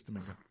this, Chris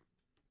Domingo?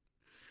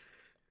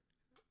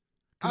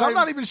 Because I'm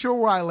not even sure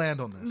where I land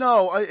on this.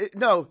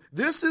 No.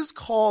 This is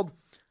called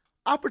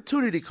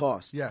opportunity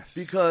cost. Yes.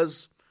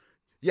 Because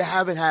you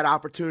haven't had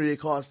opportunity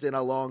cost in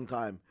a long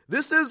time.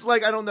 This is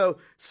like, I don't know,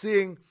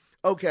 seeing,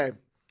 okay,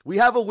 we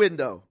have a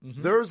window.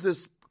 Mm-hmm. There's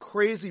this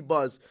crazy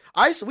buzz.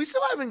 We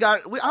still haven't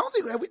got, I don't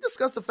think, have we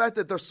discussed the fact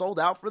that they're sold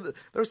out for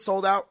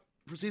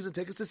season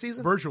tickets this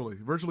season?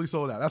 Virtually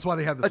sold out. That's why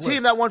they have this list.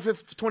 Team that won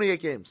 28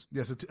 games.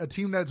 Yes, a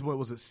team that's, what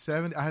was it,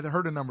 7? I had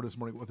heard a number this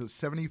morning. Was it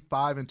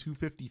 75 and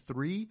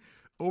 253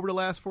 over the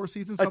last 4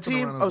 seasons? And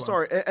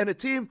a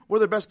team where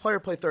their best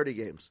player played 30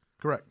 games.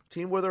 Correct.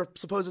 Team where their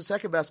supposed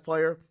second best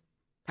player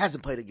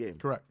hasn't played a game.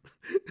 Correct.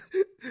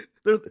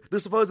 Their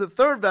supposed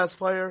third best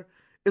player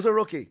is a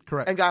rookie.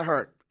 Correct. And got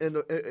hurt in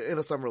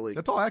a summer league.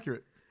 That's all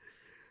accurate.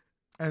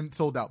 And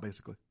sold out,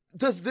 basically.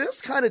 Does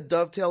this kind of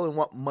dovetail in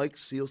what Mike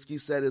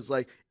Sealski said is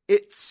like,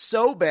 it's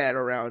so bad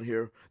around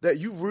here that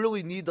you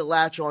really need to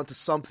latch on to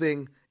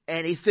something,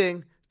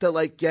 anything to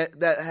like get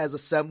that has a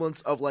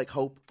semblance of like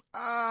hope?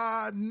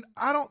 I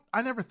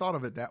never thought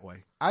of it that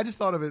way. I just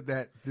thought of it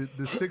that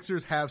the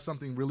Sixers have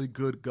something really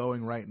good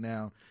going right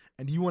now,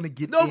 and you want to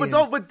get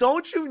in. But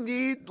don't you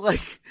need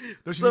like?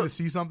 Don't you need to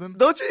see something?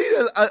 Don't you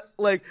need a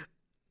like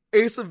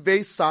ace of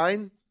base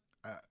sign?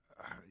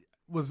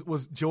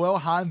 Was Joel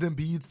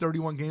Embiid's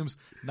 31 games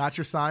not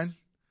your sign?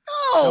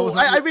 No,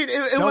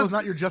 it was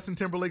not your Justin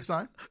Timberlake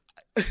sign.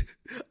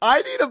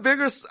 I need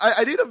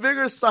a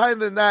bigger sign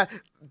than that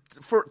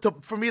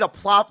for me to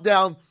plop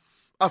down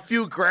a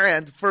few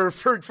grand for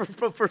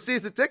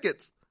season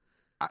tickets.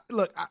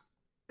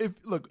 If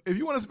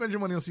you want to spend your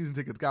money on season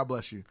tickets, God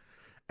bless you.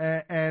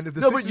 And if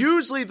the Sixers,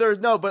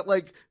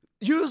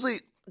 usually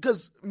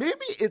because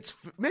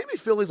maybe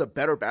Philly's a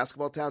better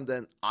basketball town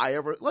than I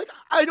ever like.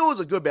 I know it's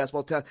a good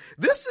basketball town.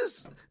 This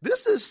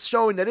is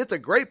showing that it's a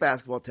great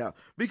basketball town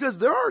because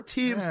there are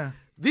teams. Yeah.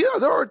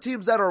 There are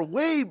teams that are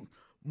way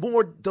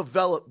more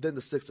developed than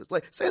the Sixers.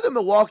 Like say the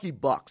Milwaukee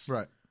Bucks.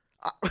 Right.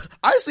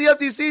 I see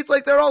empty seats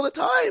like there all the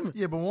time.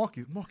 Yeah, but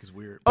Milwaukee's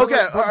weird.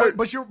 Okay,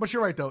 but you're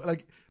right though.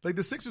 Like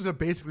the Sixers have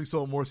basically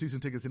sold more season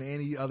tickets than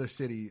any other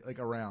city like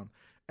around,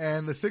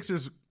 and the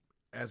Sixers,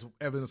 as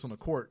evidence on the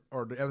court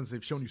or the evidence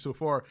they've shown you so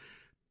far,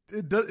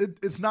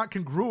 it's not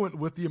congruent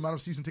with the amount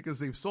of season tickets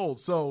they've sold.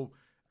 So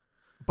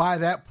by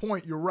that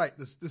point, you're right.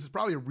 This is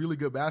probably a really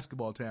good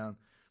basketball town.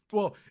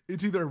 Well,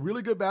 it's either a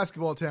really good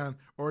basketball town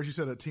or, as you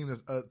said, a town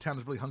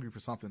that's really hungry for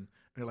something. And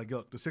they're like,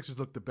 look, the Sixers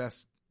look the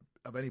best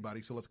of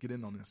anybody, so let's get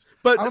in on this.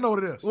 But I don't know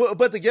what it is. Well,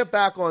 but to get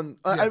back on,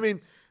 I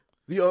mean,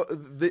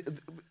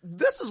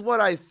 this is what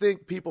I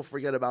think people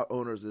forget about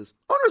owners is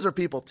owners are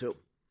people too.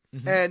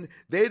 Mm-hmm. And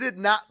they did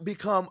not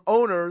become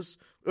owners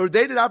or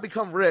they did not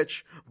become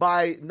rich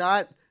by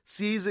not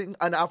seizing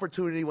an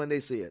opportunity when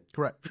they see it.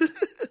 Correct.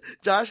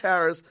 Josh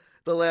Harris,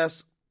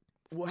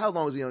 how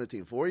long was he on the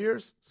team? 4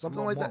 years?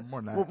 Something like that?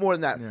 More than that. More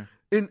than that.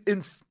 Yeah.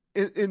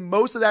 In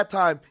most of that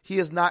time, he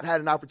has not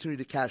had an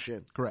opportunity to cash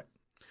in. Correct.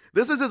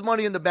 This is his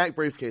money in the bank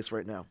briefcase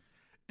right now.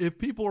 If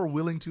people are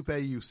willing to pay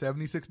you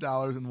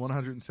 $76 and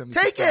 $176,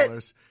 take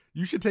it.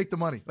 You should take the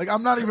money. Like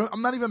I'm not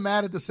even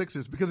mad at the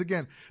Sixers because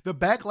again, the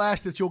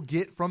backlash that you'll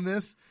get from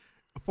this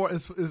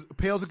is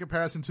pales in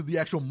comparison to the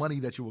actual money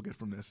that you will get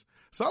from this.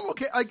 So I'm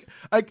okay.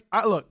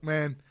 Look,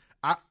 man,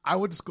 I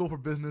went to school for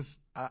business.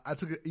 I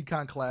took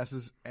econ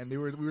classes, and we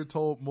were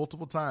told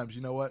multiple times,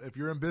 you know what? If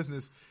you're in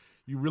business,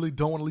 you really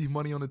don't want to leave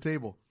money on the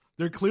table.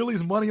 There clearly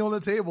is money on the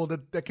table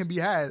that can be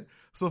had.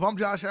 So if I'm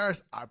Josh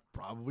Harris, I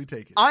probably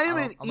take it. I'm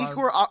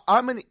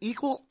an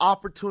equal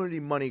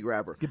opportunity money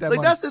grabber. Get that like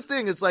money. That's the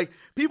thing. It's like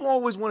people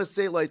always want to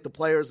say like the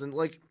players and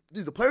like,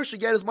 dude, the players should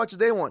get as much as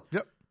they want.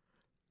 Yep.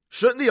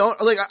 Shouldn't the owner,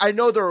 like I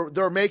know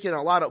they're making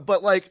a lot of,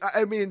 but like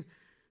I mean,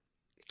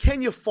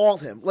 can you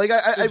fault him? Like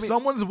I mean,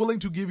 someone's willing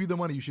to give you the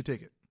money, you should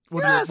take it.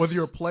 Whether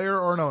you're a player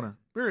or an owner.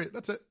 Period.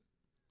 That's it.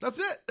 That's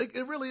it. Like,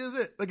 it really is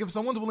it. Like if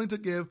someone's willing to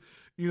give,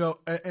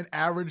 an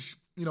average,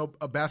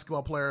 a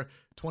basketball player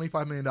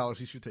 $25 million,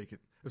 he should take it.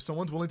 If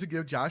someone's willing to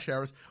give Josh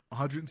Harris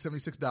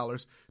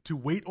 $176 to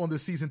wait on the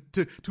season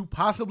to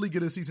possibly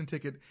get a season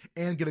ticket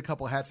and get a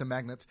couple hats and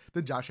magnets,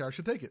 then Josh Harris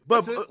should take it.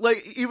 But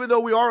like, even though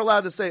we are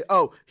allowed to say,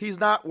 "Oh, he's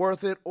not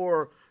worth it,"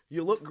 or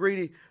 "You look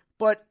greedy,"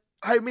 but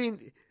I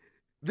mean,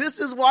 this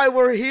is why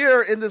we're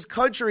here in this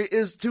country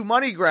is to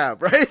money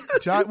grab, right?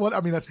 Well,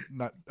 I mean,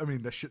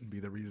 that shouldn't be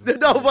the reason.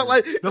 No, but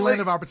like the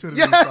land of opportunity.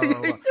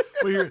 Yeah.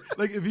 We're here.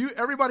 Like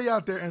everybody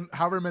out there, and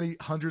however many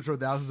hundreds or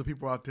thousands of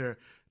people out there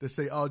that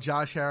say, "Oh,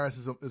 Josh Harris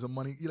is a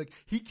money," like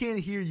he can't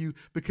hear you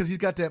because he's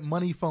got that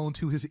money phone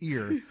to his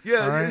ear.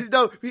 Yeah, right?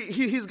 No,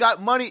 he's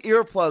got money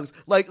earplugs.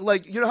 Like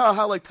you know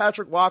how like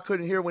Patrick Waugh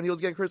couldn't hear when he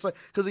was getting criticized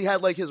because he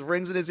had like his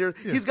rings in his ear.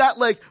 Yeah. He's got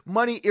like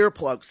money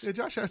earplugs. Yeah,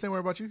 Josh Harris ain't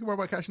worry about you. You can worry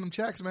about cashing them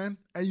checks, man.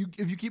 And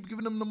if you keep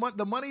giving them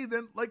the money,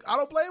 then like I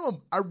don't blame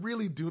him. I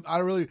really do. I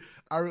really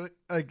don't.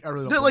 Like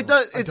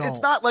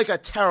it's not like a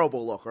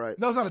terrible look, right?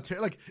 No, it's not a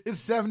terrible. Like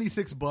it's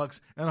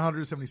 $76 and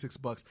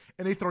 $176,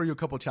 and they throw you a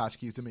couple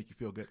tchotchkes to make you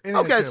feel good.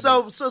 Okay,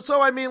 so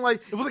I mean,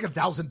 like it was like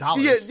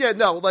 $1,000. Yeah,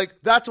 no, like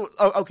that's what.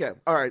 Oh, okay,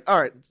 all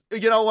right.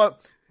 You know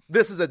what?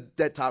 This is a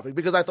dead topic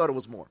because I thought it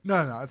was more.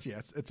 No,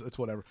 it's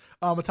whatever.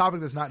 A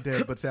topic that's not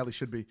dead, but sadly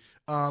should be.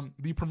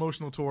 The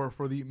promotional tour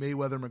for the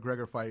Mayweather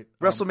McGregor fight,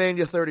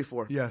 WrestleMania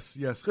 34. Yes,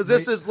 because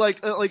this is like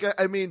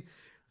I mean,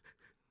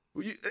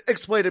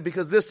 explain it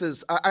because this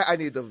is I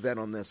need to vent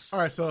on this. All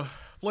right, so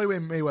Floyd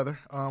Mayweather,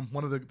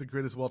 one of the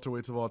greatest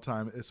welterweights of all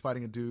time, is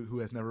fighting a dude who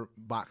has never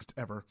boxed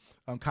ever,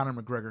 Conor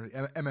McGregor,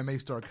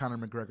 MMA star Conor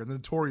McGregor, the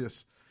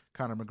notorious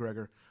Conor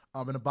McGregor,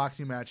 in a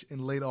boxing match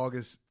in late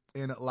August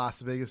in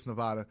Las Vegas,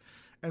 Nevada.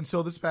 And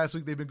so this past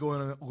week they've been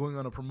going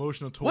on a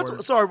promotional tour.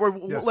 What's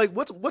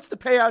the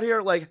payout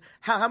here? Like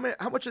how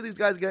much are these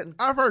guys getting?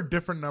 I've heard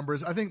different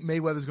numbers. I think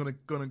Mayweather's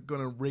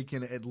gonna rake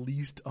in at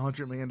least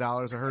 $100 million.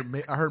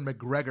 I heard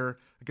McGregor,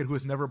 again, who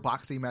has never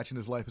boxed a match in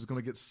his life, is going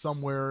to get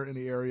somewhere in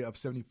the area of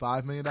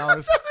 $75 million.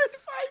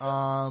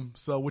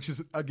 So which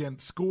is again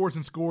scores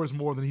and scores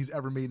more than he's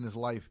ever made in his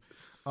life.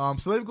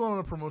 So they've gone on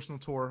a promotional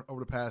tour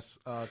over the past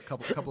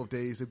couple of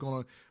days. They've gone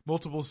on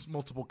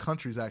multiple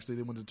countries. Actually,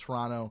 they went to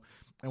Toronto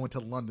and went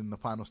to London, the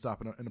final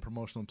stop in the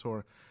promotional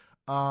tour.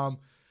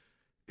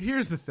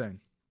 Here's the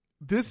thing: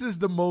 this is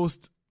the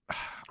most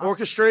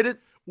orchestrated,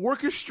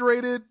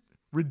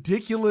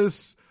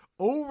 ridiculous,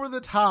 over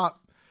the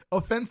top,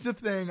 offensive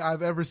thing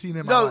I've ever seen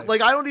in my life. No,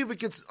 like I don't even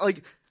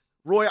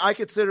Roy. I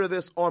consider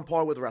this on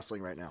par with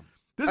wrestling right now.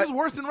 This is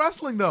worse than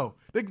wrestling, though.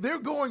 They're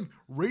going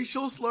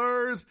racial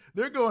slurs.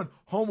 They're going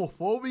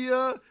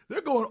homophobia.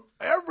 They're going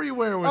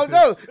everywhere with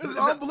this. It's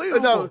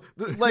unbelievable.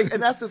 No,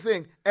 and that's the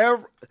thing.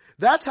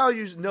 That's how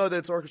you know that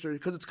it's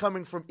orchestrated because it's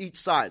coming from each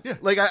side. Yeah.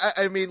 Like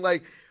I mean,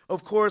 like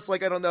of course,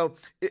 like I don't know,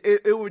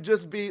 it would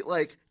just be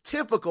like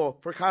typical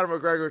for Conor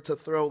McGregor to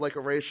throw like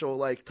a racial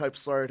like type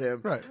slur at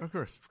him. Right, of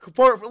course.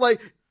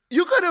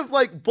 You could have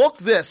like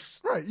booked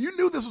this. Right. You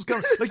knew this was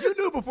coming. Like you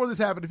knew before this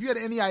happened. If you had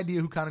any idea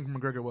who Conor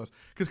McGregor was,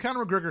 because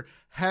Conor McGregor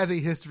has a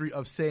history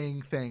of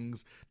saying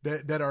things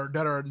that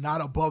are not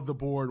above the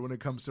board when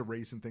it comes to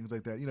race and things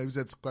like that. He's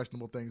had some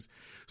questionable things.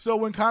 So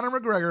when Conor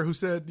McGregor, who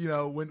said,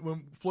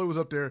 when Floyd was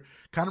up there,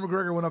 Conor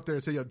McGregor went up there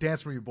and said,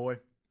 dance for me, boy.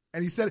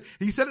 And he said it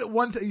he said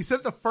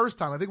it the first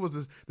time. I think it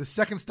was the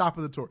second stop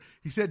of the tour.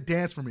 He said,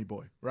 dance for me,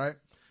 boy. Right.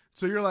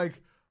 So you're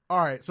like,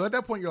 all right. So at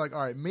that point you're like,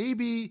 all right,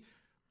 maybe.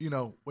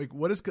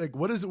 Where is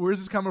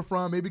this coming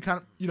from? Maybe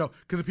kind of,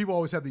 because people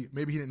always have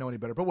maybe he didn't know any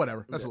better, but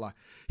whatever. That's a lie.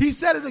 He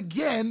said it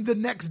again the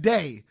next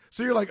day.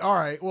 So you're like, all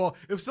right, well,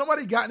 if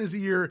somebody got in his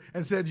ear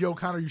and said, yo,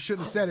 Conor, you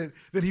shouldn't have said it,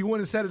 then he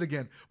wouldn't have said it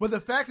again. But the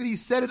fact that he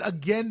said it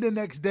again the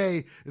next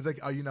day is like,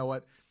 oh, you know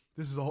what?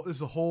 This is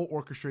a whole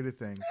orchestrated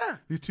thing. Yeah.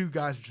 These two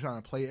guys are trying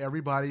to play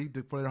everybody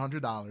for their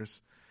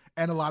 $100,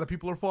 and a lot of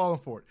people are falling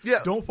for it.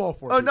 Yeah. Don't fall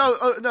for it.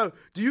 No.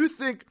 Do you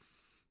think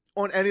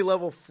on any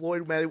level,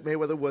 Floyd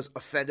Mayweather was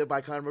offended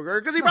by Conor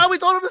McGregor because he probably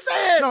told him to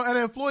say it. No, and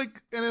then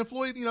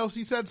Floyd,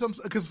 he said something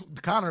because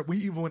Conor, we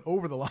even went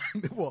over the line.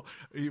 Well,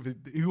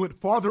 he went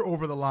farther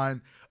over the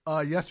line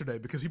yesterday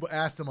because people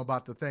asked him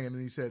about the thing, and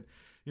then he said,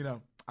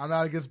 I'm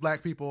not against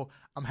black people.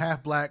 I'm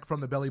half black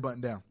from the belly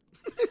button down.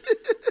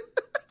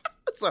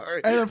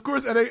 Sorry. And of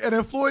course, and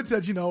then Floyd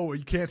said,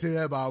 you can't say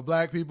that about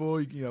black people,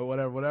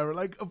 whatever.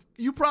 Like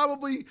you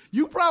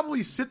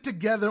probably sit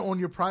together on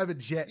your private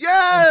jet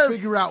and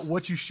figure out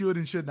what you should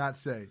and should not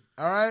say.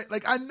 All right?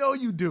 Like I know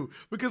you do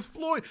because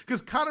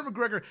Conor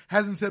McGregor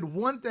hasn't said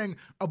one thing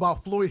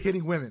about Floyd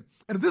hitting women.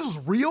 And if this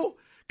was real,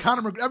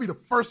 That'd be the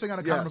first thing out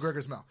of Conor Yes.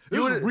 McGregor's mouth. This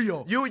is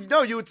real. You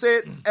would say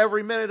it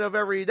every minute of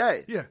every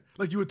day. Yeah,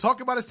 like you would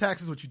talk about his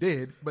taxes, which you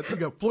did, but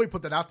Floyd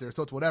put that out there,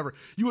 so it's whatever.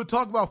 You would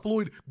talk about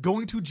Floyd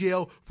going to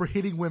jail for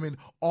hitting women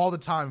all the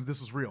time if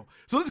this was real.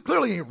 So this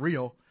clearly ain't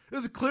real.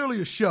 This is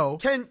clearly a show.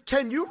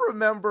 Can you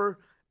remember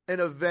an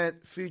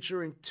event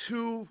featuring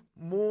two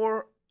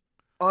more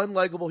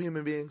unlikable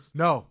human beings?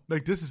 No,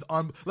 like this is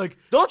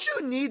Don't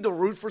you need to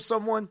root for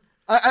someone?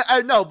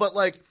 I know, but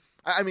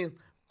I mean,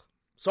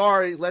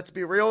 sorry, let's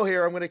be real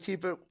here. I'm going to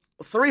keep it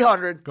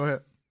 300. Go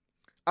ahead.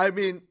 I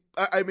mean,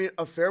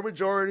 a fair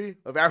majority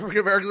of African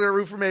Americans are going to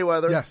root for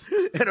Mayweather. Yes.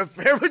 And a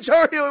fair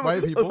majority of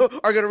White people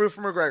are going to root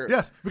for McGregor.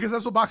 Yes, because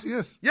that's what boxing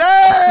is.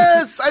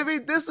 Yes! I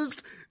mean, this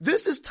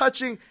is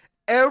touching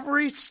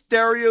every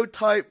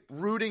stereotype,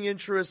 rooting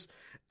interest.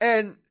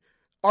 And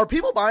are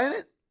people buying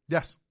it?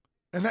 Yes.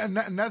 And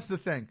that's the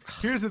thing.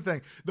 Here's the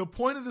thing. The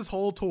point of this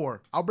whole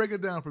tour, I'll break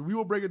it down for you. We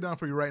will break it down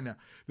for you right now.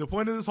 The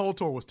point of this whole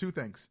tour was two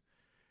things.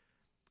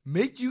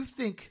 Make you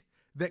think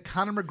that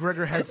Conor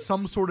McGregor had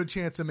some sort of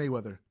chance in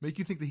Mayweather. Make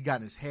you think that he got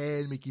in his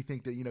head. Make you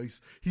think that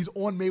he's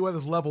on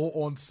Mayweather's level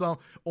on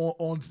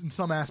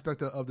some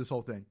aspect of this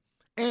whole thing.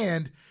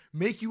 And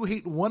make you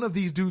hate one of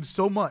these dudes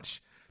so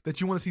much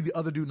that you want to see the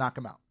other dude knock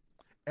him out.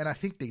 And I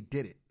think they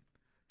did it.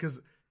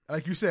 Because,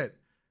 like you said,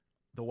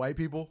 the white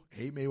people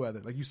hate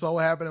Mayweather. Like you saw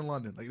what happened in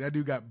London. Like that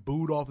dude got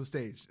booed off the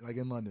stage, like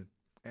in London.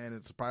 And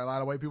it's probably a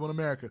lot of white people in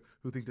America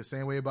who think the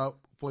same way about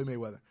Floyd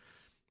Mayweather.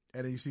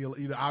 And then you see,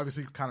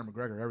 obviously, Conor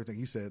McGregor, everything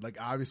he said. Like,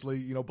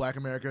 obviously, Black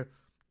America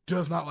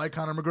does not like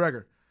Conor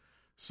McGregor.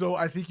 So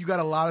I think you got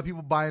a lot of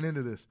people buying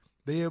into this.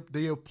 They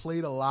have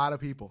played a lot of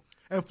people.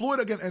 And Floyd,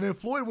 again, and then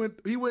Floyd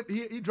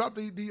he dropped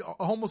the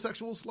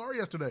homosexual slur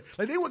yesterday.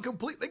 Like, they went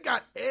complete. They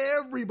got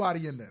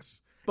everybody in this.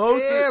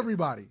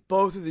 Everybody.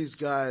 Both of these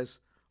guys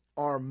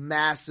are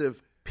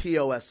massive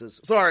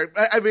POSs. Sorry.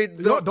 I mean,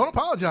 don't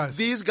apologize.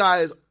 These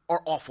guys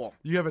are awful.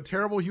 You have a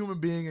terrible human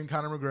being in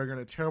Conor McGregor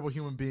and a terrible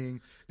human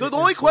being. The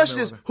only question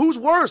is, who's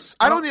worse?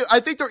 I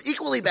think they're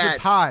equally bad. It's a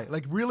tie.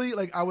 Like, really,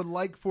 I would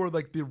like for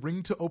the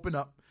ring to open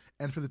up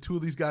and for the two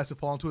of these guys to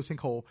fall into a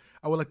sinkhole.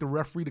 I would like the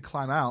referee to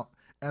climb out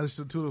and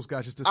the two of those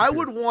guys just disappear. I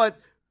would want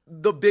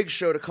the Big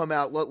Show to come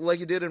out like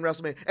he did in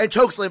WrestleMania and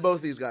chokeslam both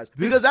of these guys.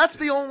 Because that's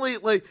the only,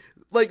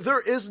 there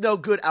is no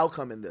good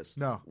outcome in this.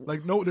 No.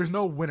 There's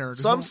no winner.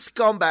 Some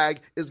scumbag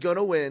is going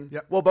to win.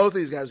 Yep. Well, both of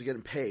these guys are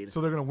getting paid.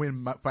 So they're going to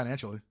win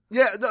financially.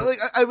 Yeah,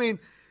 I mean,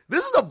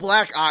 this is a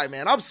black eye,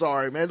 man. I'm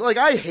sorry, man.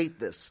 I hate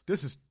this.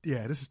 This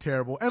is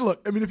terrible. And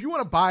look, I mean, if you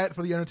want to buy it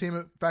for the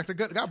entertainment factor,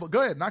 go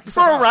ahead. Knock For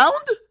yourself a out.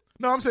 round?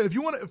 No, I'm saying if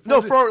you want to,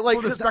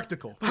 for the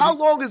spectacle. How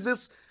long is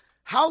this?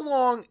 How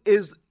long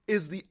is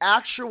the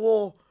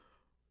actual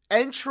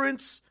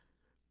entrance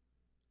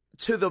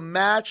to the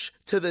match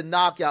to the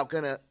knockout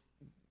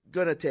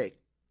gonna take?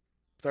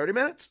 30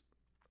 minutes?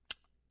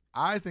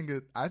 I think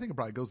it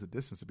probably goes the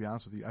distance, to be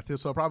honest with you. I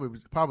think so.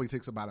 Probably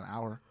takes about an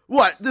hour.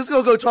 What? This is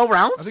gonna go 12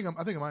 rounds? I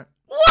think it might.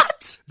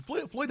 What?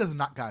 Floyd doesn't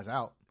knock guys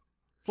out.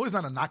 Floyd's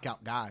not a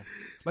knockout guy.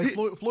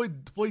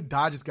 Floyd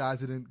dodges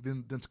guys that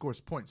didn't score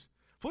points.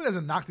 Floyd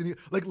hasn't knocked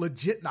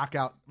legit knocked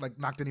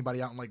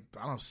anybody out in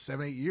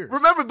 7-8 years.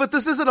 Remember, but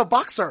this isn't a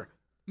boxer.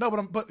 No,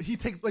 but he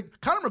takes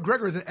Conor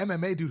McGregor is an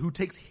MMA dude who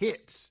takes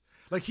hits.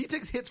 He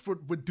takes hits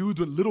with dudes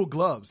with little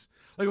gloves.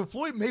 When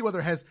Floyd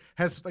Mayweather has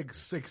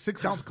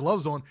 6-ounce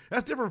gloves on,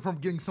 that's different from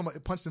getting somebody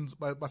punched in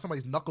by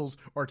somebody's knuckles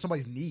or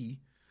somebody's knee.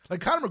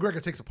 Conor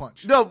McGregor takes a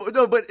punch. No,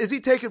 but is he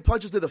taking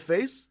punches to the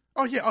face?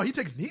 Oh yeah. Oh, he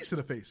takes knees to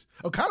the face.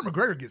 Oh, Conor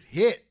McGregor gets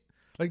hit.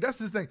 That's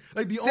the thing.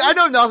 I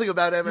know nothing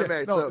about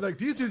MMA. Yeah, so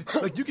these dudes,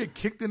 you get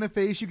kicked in the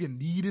face, you get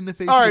kneed in the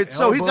face. All right,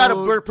 so he's got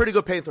a pretty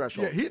good pain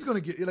threshold. Yeah, he's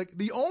gonna get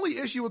the only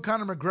issue with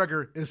Conor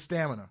McGregor is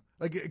stamina.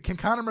 Can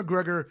Conor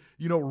McGregor,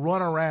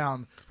 run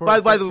around? By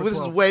the way, this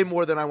is way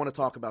more than I want to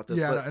talk about this.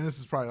 Yeah, and this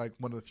is probably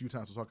one of the few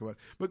times we'll talk about it.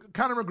 But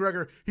Conor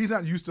McGregor, he's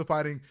not used to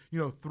fighting,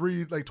 12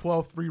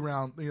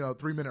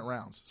 3-minute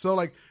rounds.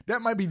 So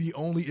that might be the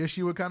only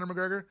issue with Conor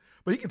McGregor.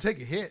 But he can take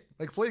a hit.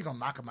 Floyd's gonna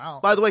knock him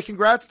out. By the way,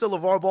 congrats to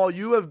LeVar Ball.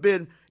 You have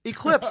been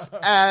eclipsed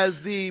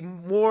as the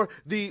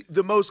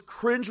most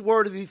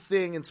cringeworthy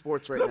thing in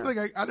sports right now. That's the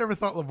thing. I never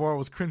thought LeVar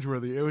was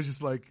cringeworthy. It was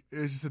just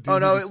a dude. Oh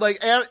no!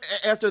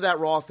 After that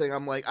Raw thing,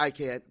 I'm like, I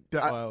can't.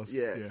 That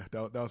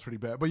was pretty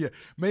bad. But yeah,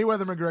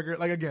 Mayweather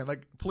McGregor.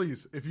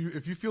 Please, if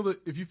you feel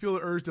the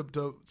urge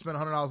to spend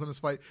 $100 on this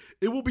fight,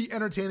 it will be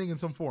entertaining in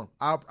some form.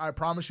 I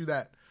promise you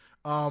that.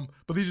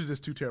 But these are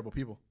just two terrible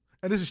people.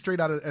 And this is straight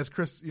out of, as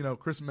Chris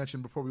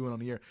mentioned before we went on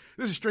the air,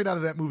 this is straight out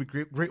of that movie,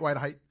 Great White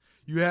Hype.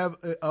 You have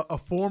a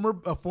former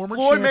Floyd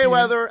champion,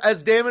 Mayweather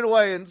as Damon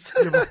Wayans.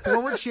 You have a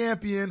former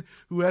champion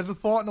who hasn't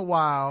fought in a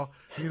while,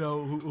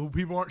 who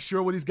people aren't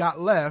sure what he's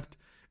got left.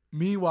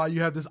 Meanwhile,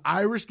 you have this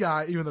Irish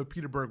guy, even though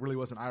Peter Berg really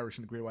wasn't Irish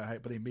in the Great White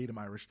Hype, but they made him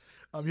Irish.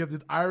 You have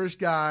this Irish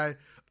guy.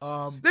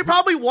 They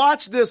probably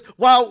watched this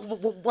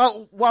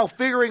while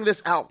figuring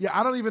this out. Yeah,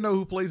 I don't even know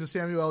who plays the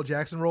Samuel L.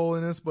 Jackson role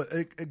in this, but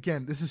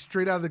again, this is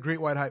straight out of the Great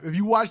White Hype. If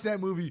you watch that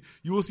movie,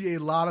 you will see a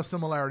lot of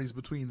similarities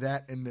between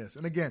that and this.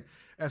 And again,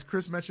 as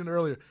Chris mentioned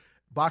earlier,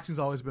 boxing's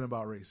always been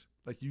about race.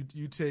 Like you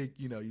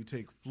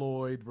take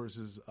Floyd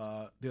versus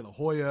De La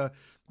Hoya,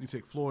 you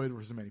take Floyd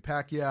versus Manny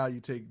Pacquiao, you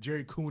take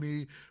Jerry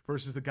Cooney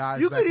versus the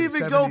guys. You back could in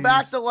even the go 70s.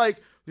 back to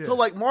like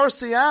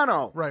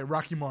Marciano. Right,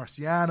 Rocky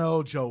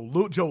Marciano, Joe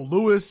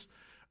Louis.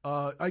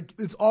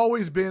 It's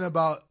always been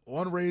about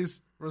one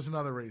race versus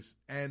another race,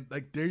 and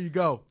like there you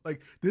go.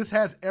 Like this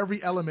has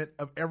every element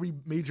of every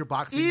major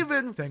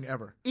boxing thing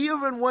ever.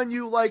 Even when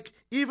you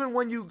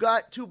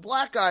got two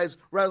black guys,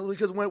 rather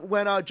because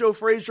when Joe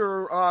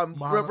Frazier,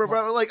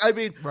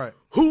 right.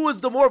 Who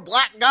was the more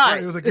black guy?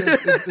 Right, it was like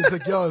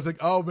it's like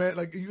oh man,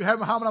 like you have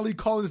Muhammad Ali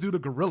calling this dude a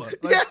gorilla.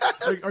 Like, Yes.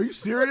 like are you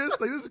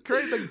serious? Like this is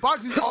crazy. Like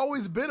boxing's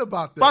always been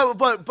about this.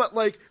 But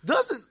like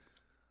doesn't.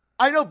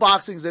 I know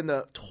boxing's in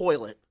the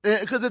toilet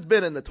because it's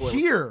been in the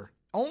toilet.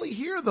 Only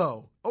here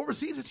though.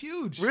 Overseas, it's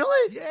huge.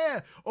 Really?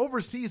 Yeah.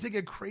 Overseas, they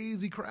get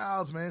crazy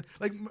crowds, man.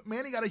 Like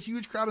Manny got a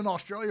huge crowd in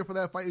Australia for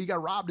that fight. He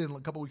got robbed in a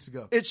couple weeks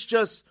ago. It's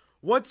just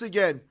once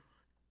again,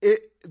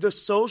 the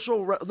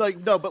social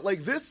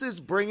this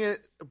is bringing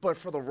it, but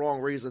for the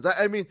wrong reasons.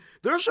 I mean,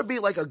 there should be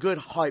like a good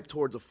hype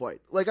towards a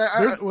fight. Like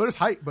there's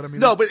hype, but I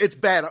mean, no, but it's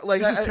bad. Like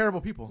it's just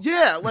terrible people.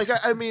 Yeah. Like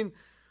I mean,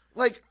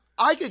 like.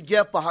 I could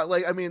get behind,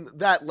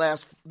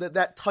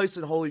 that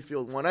Tyson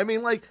Holyfield one. I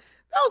mean, like,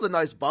 that was a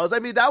nice buzz. I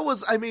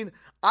mean,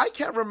 I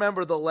can't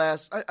remember the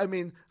last.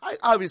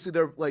 Obviously,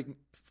 they're like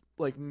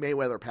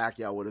Mayweather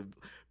Pacquiao would have.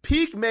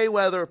 Peak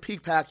Mayweather,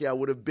 peak Pacquiao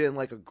would have been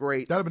like a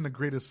great. That would have been the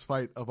greatest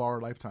fight of our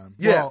lifetime.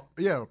 Yeah. Well,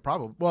 yeah,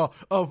 probably. Well,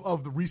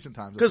 of the recent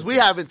times. Because we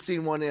haven't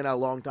seen one in a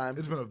long time.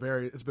 It's been a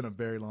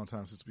very long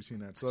time since we've seen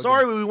that. So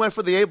sorry, we went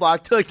for the A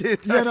block. No,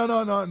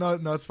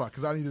 it's fine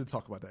because I needed to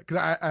talk about that because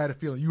I had a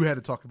feeling you had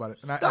to talk about it.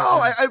 And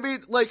I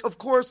mean, like, of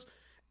course,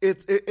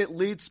 it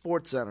leads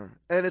Sports Center,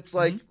 and it's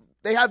like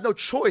they have no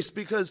choice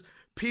because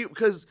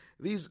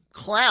these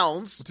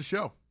clowns. It's a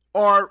show.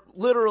 Are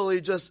literally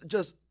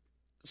just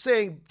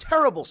saying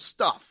terrible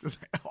stuff.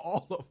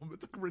 All of them.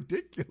 It's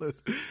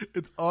ridiculous.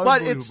 It's unbelievable.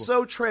 But it's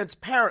so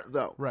transparent,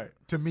 though. Right.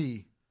 To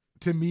me,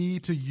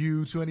 to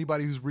you, to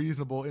anybody who's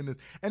reasonable in this.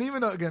 And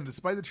even though, again,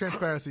 despite the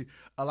transparency,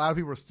 a lot of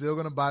people are still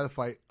going to buy the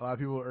fight. A lot of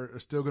people are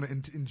still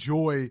going to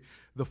enjoy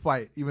the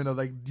fight, even though,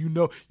 like, you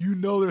know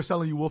they're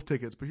selling you wolf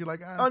tickets. But you're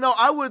like, Oh, no,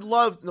 I would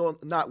love – no,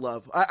 not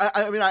love.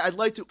 I mean, I'd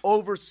like to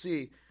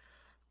oversee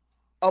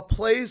a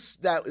place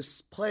that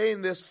is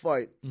playing this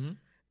fight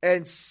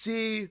and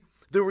see –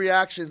 the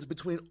reactions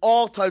between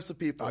all types of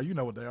people. Oh, you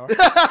know what they are.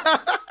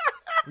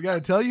 We got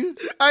to tell you?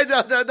 I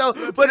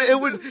know. But it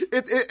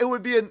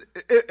would be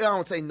I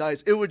don't say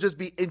nice. It would just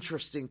be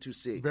interesting to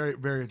see. Very,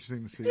 very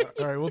interesting to see.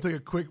 All right, we'll take a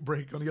quick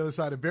break. On the other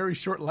side, a very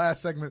short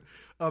last segment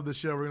of the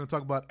show. We're going to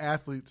talk about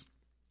athletes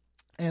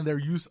and their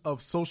use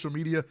of social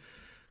media. A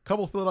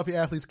couple of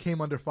Philadelphia athletes came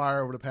under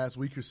fire over the past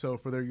week or so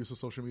for their use of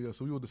social media,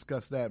 so we will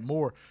discuss that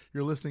more.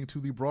 You're listening to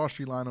the Broad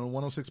Street Line on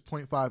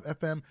 106.5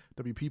 FM,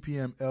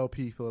 WPPM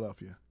LP,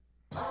 Philadelphia.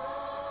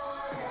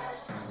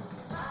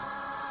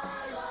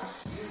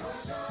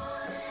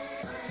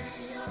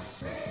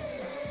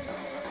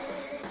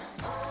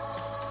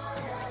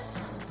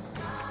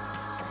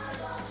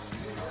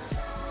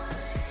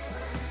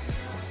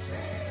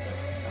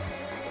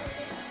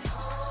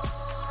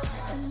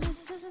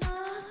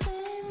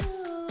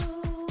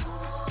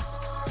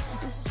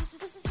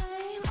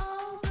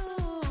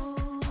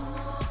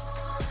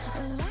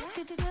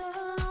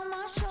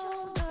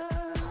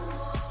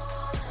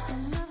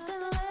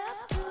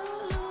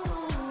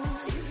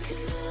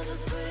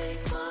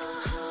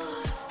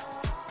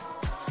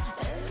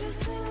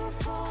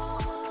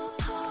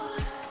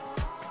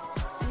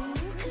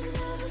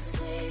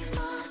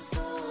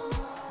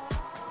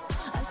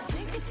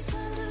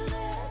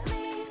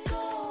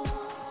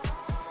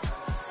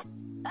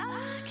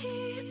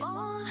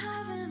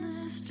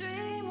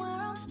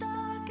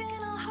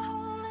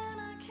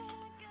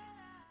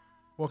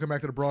 Welcome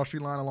back to the Broad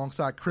Street Line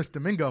alongside Chris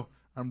Domingo.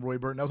 I'm Roy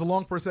Burton. That was a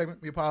long first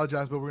segment. We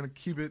apologize, but we're going to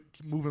keep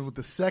moving with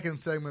the second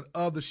segment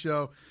of the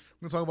show.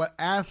 We're going to talk about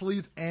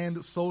athletes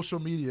and social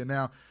media.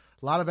 Now,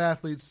 a lot of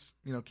athletes,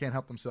 can't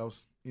help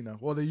themselves.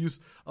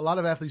 A lot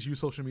of athletes use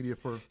social media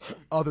for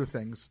other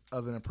things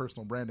other than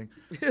personal branding.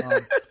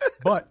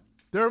 But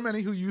there are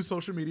many who use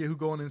social media who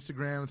go on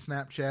Instagram and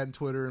Snapchat and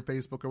Twitter and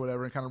Facebook or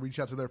whatever and kind of reach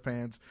out to their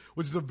fans,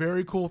 which is a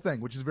very cool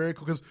thing, which is very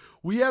cool because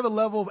we have a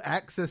level of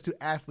access to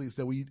athletes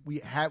that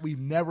we've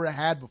never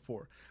had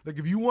before. Like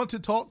if you want to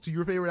talk to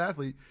your favorite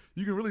athlete,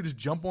 you can really just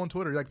jump on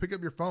Twitter, like pick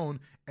up your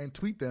phone and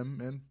tweet them,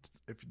 and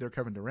if they're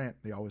Kevin Durant,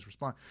 they always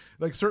respond.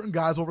 Like certain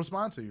guys will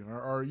respond to you,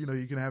 or you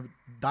can have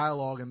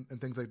dialogue and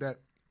things like that.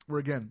 Where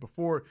again,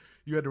 before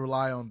you had to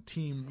rely on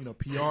team,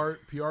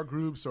 PR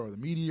groups or the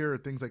media or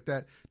things like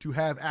that to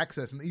have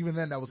access, and even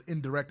then that was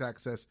indirect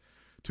access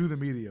to the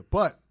media.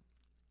 But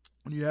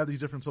when you have these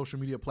different social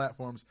media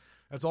platforms,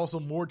 that's also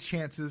more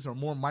chances or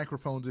more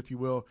microphones, if you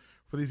will,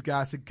 for these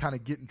guys to kind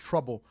of get in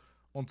trouble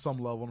on some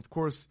level. And of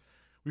course,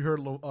 we heard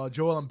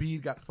Joel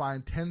Embiid got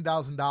fined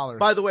 $10,000.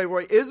 By the way,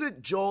 Roy,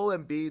 isn't Joel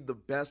Embiid the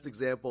best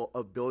example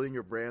of building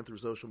your brand through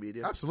social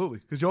media? Absolutely,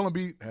 because Joel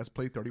Embiid has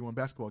played 31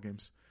 basketball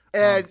games.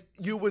 And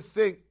you would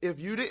think, if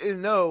you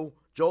didn't know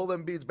Joel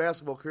Embiid's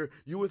basketball career,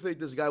 you would think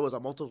this guy was a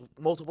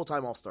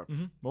multiple-time All-Star.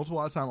 Mm-hmm.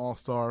 Multiple-time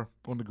All-Star,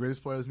 one of the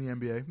greatest players in the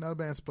NBA. Not a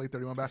man to play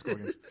 31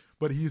 basketball games,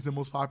 but he's the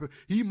most popular.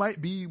 He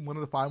might be one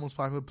of the 5 most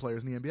popular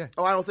players in the NBA.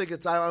 Oh, I don't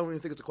even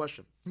think it's a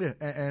question. Yeah,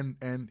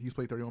 and he's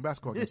played 31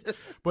 basketball games.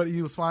 But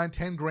he was fined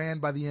 $10,000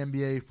 by the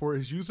NBA for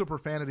his use of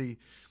profanity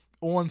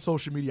on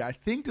social media. I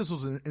think this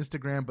was an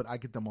Instagram, but I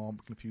get them all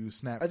confused.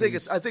 Snap. I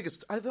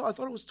thought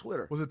it was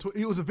Twitter. Was it?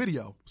 It was a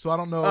video, so I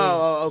don't know.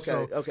 Oh,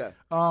 okay, okay.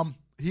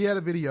 He had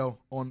a video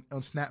on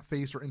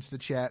Snapface or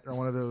InstaChat or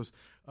one of those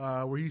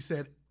where he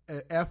said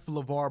F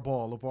LeVar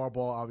Ball. LeVar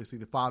Ball, obviously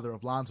the father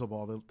of Lonzo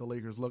Ball, the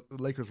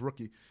Lakers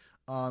rookie.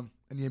 And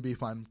the NBA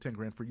fined him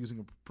 $10,000 for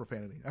using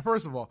profanity. Now,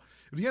 first of all,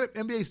 if the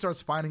NBA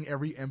starts fining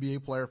every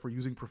NBA player for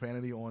using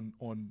profanity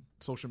on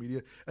social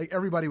media, like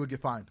everybody would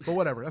get fined. But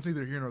whatever, that's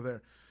neither here nor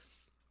there.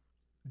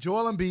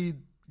 Joel Embiid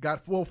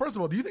first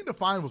of all, do you think the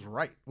fine was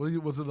right?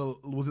 Was it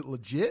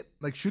legit?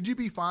 Like, should you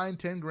be fined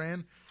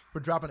 $10,000 for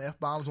dropping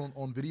F-bombs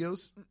on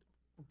videos?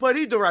 But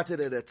he directed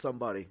it at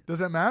somebody. Does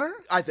that matter?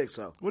 I think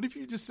so. What if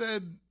you just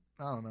said,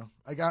 I don't know.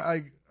 I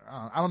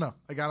don't know.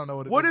 I don't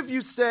know what if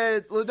you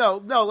said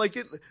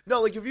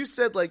if you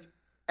said like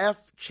F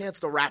Chance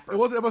the Rapper. It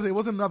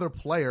wasn't another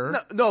player.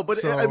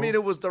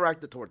 It was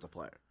directed towards a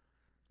player.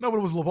 No, but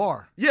it was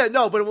LeVar. Yeah,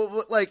 no,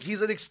 but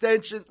he's an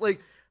extension. But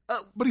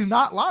he's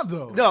not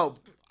Lonzo. No,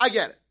 I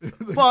get it.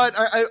 But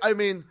I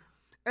mean,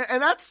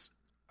 and that's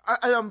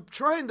I'm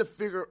trying to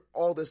figure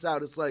all this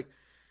out. It's like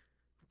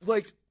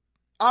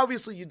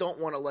obviously you don't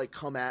want to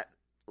come at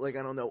I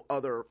don't know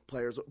other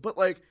players, but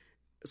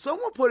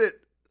someone put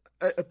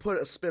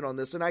a spin on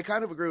this, and I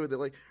kind of agree with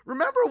it.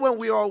 Remember when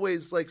we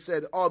always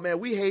said, "Oh man,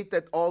 we hate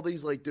that all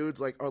these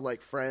dudes are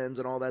friends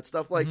and all that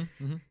stuff."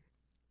 Mm-hmm.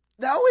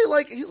 Now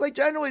he's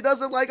genuinely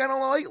doesn't I don't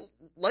know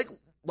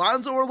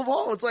Lonzo or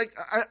LeVar. It's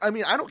I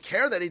mean I don't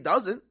care that he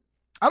doesn't.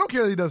 I don't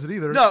care that he does it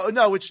either.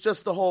 No, it's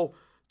just the whole.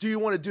 Do you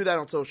want to do that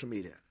on social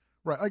media?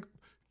 Right.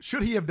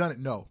 Should he have done it?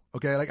 No.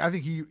 Okay. I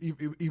think he,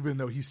 even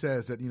though he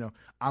says that,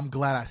 I'm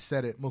glad I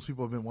said it. Most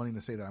people have been wanting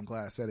to say that I'm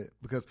glad I said it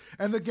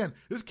and again,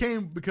 this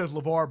came because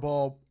LeVar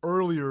Ball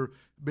earlier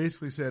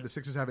basically said the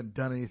Sixers haven't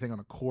done anything on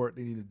the court.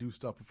 They need to do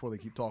stuff before they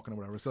keep talking or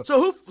whatever. So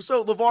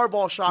LeVar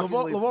Ball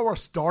shockingly. LeVar Ball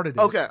started it.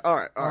 Okay. All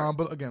right.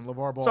 But again,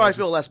 LeVar Ball. So I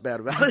feel less bad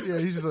about it. Yeah.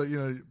 He's just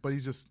but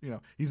he's just,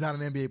 he's not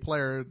an NBA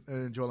player.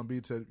 And Joel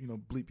Embiid said,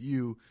 bleep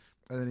you.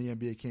 And then the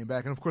NBA came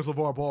back. And, of course,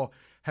 LeVar Ball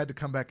had to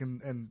come back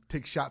and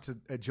take shots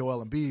at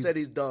Joel Embiid. Said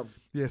he's dumb.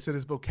 Yeah, said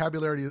his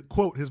vocabulary,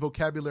 quote, his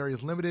vocabulary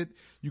is limited.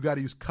 You got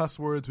to use cuss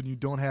words when you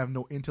don't have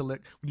no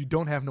intellect.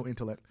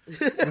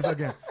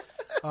 Again.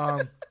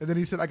 And then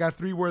he said, I got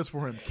 3 words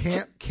for him.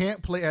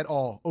 Can't play at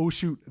all. Oh,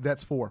 shoot,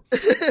 that's 4.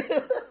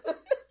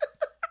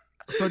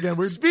 So, again,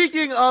 we're...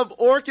 Speaking of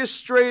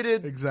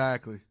orchestrated...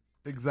 Exactly.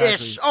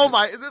 Ish. Oh,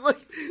 my...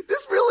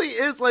 this really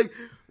is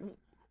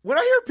when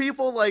I hear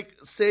people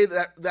say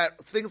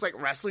that things like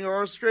wrestling are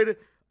orchestrated,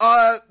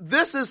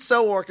 this is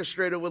so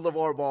orchestrated with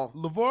LeVar Ball.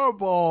 LeVar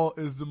Ball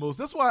is the most.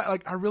 That's why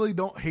I really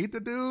don't hate the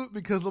dude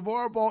because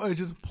LeVar Ball is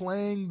just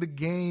playing the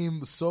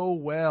game so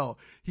well.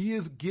 He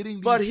is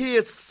getting. But he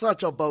is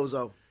such a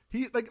bozo.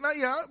 He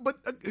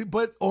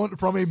but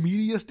from a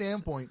media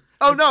standpoint.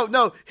 Oh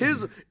no.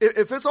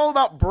 If it's all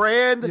about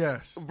brand,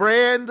 yes,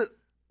 brand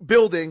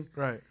building,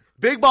 right.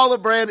 Big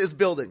Baller Brand is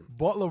building.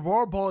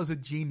 LeVar Ball is a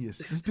genius.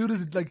 This dude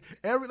is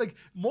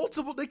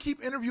multiple. They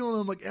keep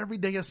interviewing him every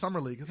day at Summer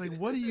League. It's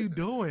what are you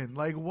doing?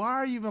 Why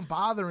are you even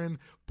bothering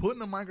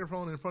putting a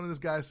microphone in front of this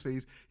guy's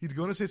face? He's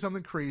going to say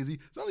something crazy,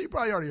 something you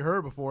probably already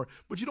heard before,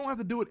 but you don't have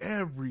to do it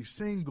every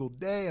single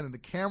day. And then the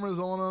camera's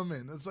on him,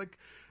 and it's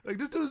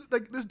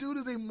this dude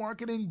is a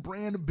marketing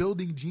brand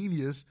building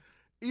genius.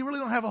 You really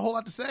don't have a whole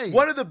lot to say.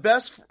 One of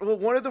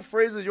the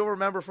phrases you'll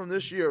remember from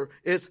this year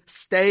is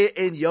 "Stay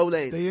in your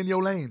lane." Stay in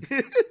your lane.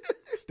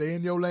 Stay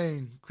in your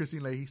lane,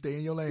 Christine Leahy. Stay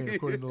in your lane,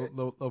 according to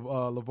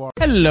LeVar.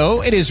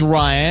 Hello, it is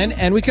Ryan,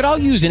 and we could all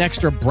use an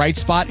extra bright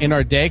spot in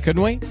our day,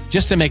 couldn't we?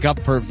 Just to make up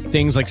for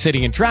things like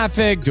sitting in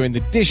traffic, doing the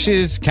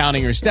dishes,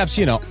 counting your steps,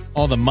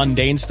 all the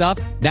mundane stuff.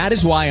 That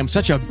is why I'm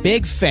such a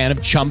big fan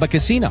of Chumba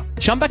Casino.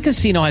 Chumba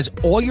Casino has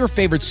all your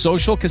favorite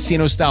social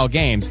casino-style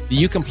games that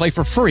you can play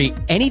for free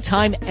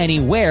anytime,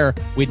 anywhere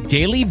with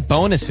daily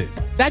bonuses.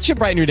 That should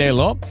brighten your day a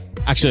little.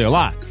 Actually, a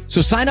lot.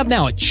 So sign up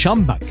now at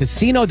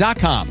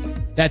ChumbaCasino.com.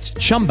 That's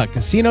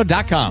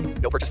ChumbaCasino.com.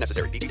 No purchase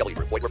necessary. VGW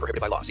Group. Void where prohibited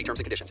by law. See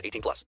terms and conditions. 18+.